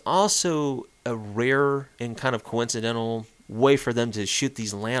it was also a rare and kind of coincidental way for them to shoot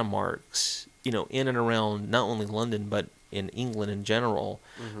these landmarks, in and around not only London, but in England in general,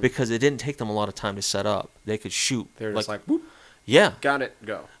 because it didn't take them a lot of time to set up. They could shoot. They're just like, whoop, yeah. got it,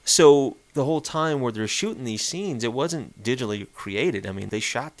 go. So the whole time where they're shooting these scenes, it wasn't digitally created. I mean, they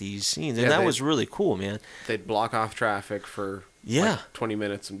shot these scenes, and that was really cool, man. They'd block off traffic for Yeah. 20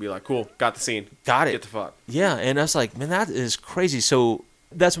 minutes and be like, cool, got the scene. Got it. Get the fuck. Yeah, and I was like, man, that is crazy. So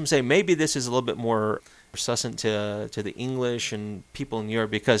that's what I'm saying. Maybe this is a little bit more succinct to the English and people in Europe,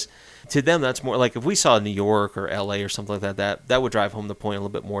 because to them that's more like if we saw New York or LA or something like that would drive home the point a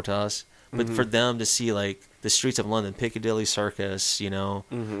little bit more to us. But for them to see like the streets of London, Piccadilly Circus,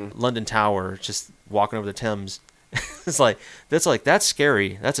 London Tower, just walking over the Thames, that's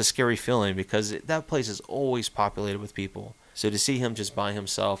scary. That's a scary feeling because that place is always populated with people. So to see him just by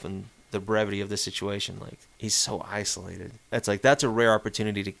himself and the brevity of the situation, like he's so isolated. That's a rare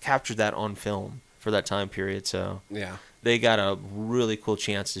opportunity to capture that on film for that time period. So Yeah. they got a really cool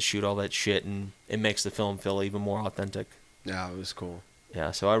chance to shoot all that shit, and it makes the film feel even more authentic. Yeah, it was cool.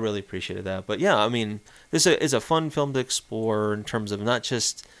 Yeah, so I really appreciated that. But yeah, I mean, this is a fun film to explore in terms of not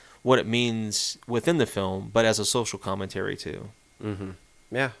just what it means within the film, but as a social commentary too. Mm-hmm.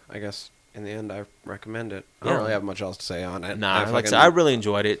 Yeah, I guess in the end I recommend it. I Yeah. don't really have much else to say on it. Nah, like I said, I really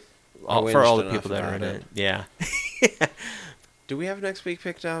enjoyed it for all the whinged people that are in enough it. Yeah. Do we have next week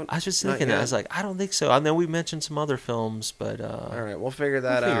picked out? I was just Not thinking that. I yet. was like, I don't think so. I know we mentioned some other films, but All right, we'll figure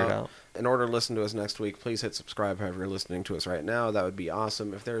that figure out. it out. In order to listen to us next week, please hit subscribe however you're listening to us right now. That would be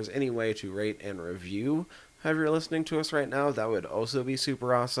awesome. If there's any way to rate and review however you're listening to us right now, that would also be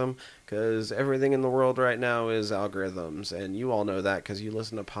super awesome, because everything in the world right now is algorithms, and you all know that because you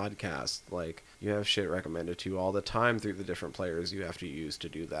listen to podcasts. Like, you have shit recommended to you all the time through the different players you have to use to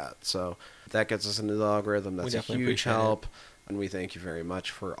do that. So that gets us into the algorithm. That's a definitely huge appreciate it. help. And we thank you very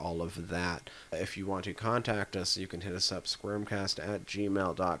much for all of that. If you want to contact us, you can hit us up,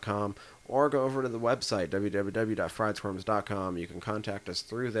 squirmcast@gmail.com, or go over to the website, www.friedsquirms.com. You can contact us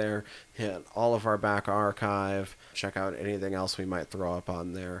through there, hit all of our back archive, check out anything else we might throw up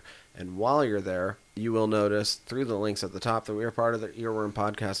on there. And while you're there, you will notice through the links at the top that we are part of the Earworm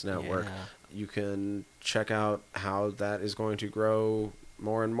Podcast Network. Yeah. You can check out how that is going to grow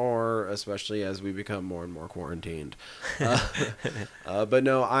more and more, especially as we become more and more quarantined. But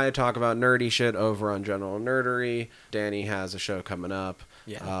no, I talk about nerdy shit over on General Nerdery. Danny has a show coming up.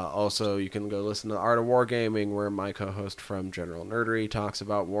 Yeah. Also, you can go listen to Art of Wargaming, where my co-host from General Nerdery talks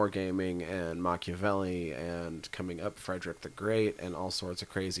about wargaming and Machiavelli and coming up Frederick the Great and all sorts of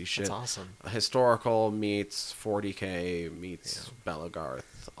crazy shit. That's awesome. Historical meets 40K meets Belagarth.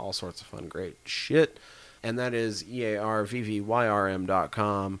 All sorts of fun, great shit. and that is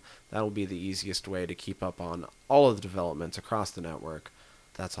EARVVYRM.com. That'll be the easiest way to keep up on all of the developments across the network.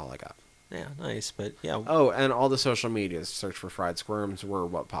 That's all I got. Yeah, nice. But yeah. Oh, and all the social medias. Search for Fried Squirms. We're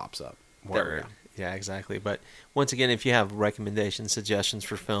what pops up. There, yeah, exactly. But once again, if you have recommendations, suggestions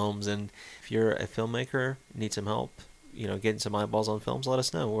for films, and if you're a filmmaker, need some help, getting some eyeballs on films, let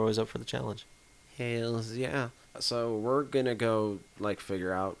us know. We're always up for the challenge. Hells yeah. So we're gonna go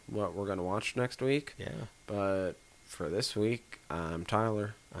figure out what we're gonna watch next week. Yeah. But for this week, I'm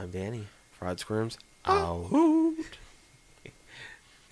Tyler. I'm Danny. Fried Squirms. Oh.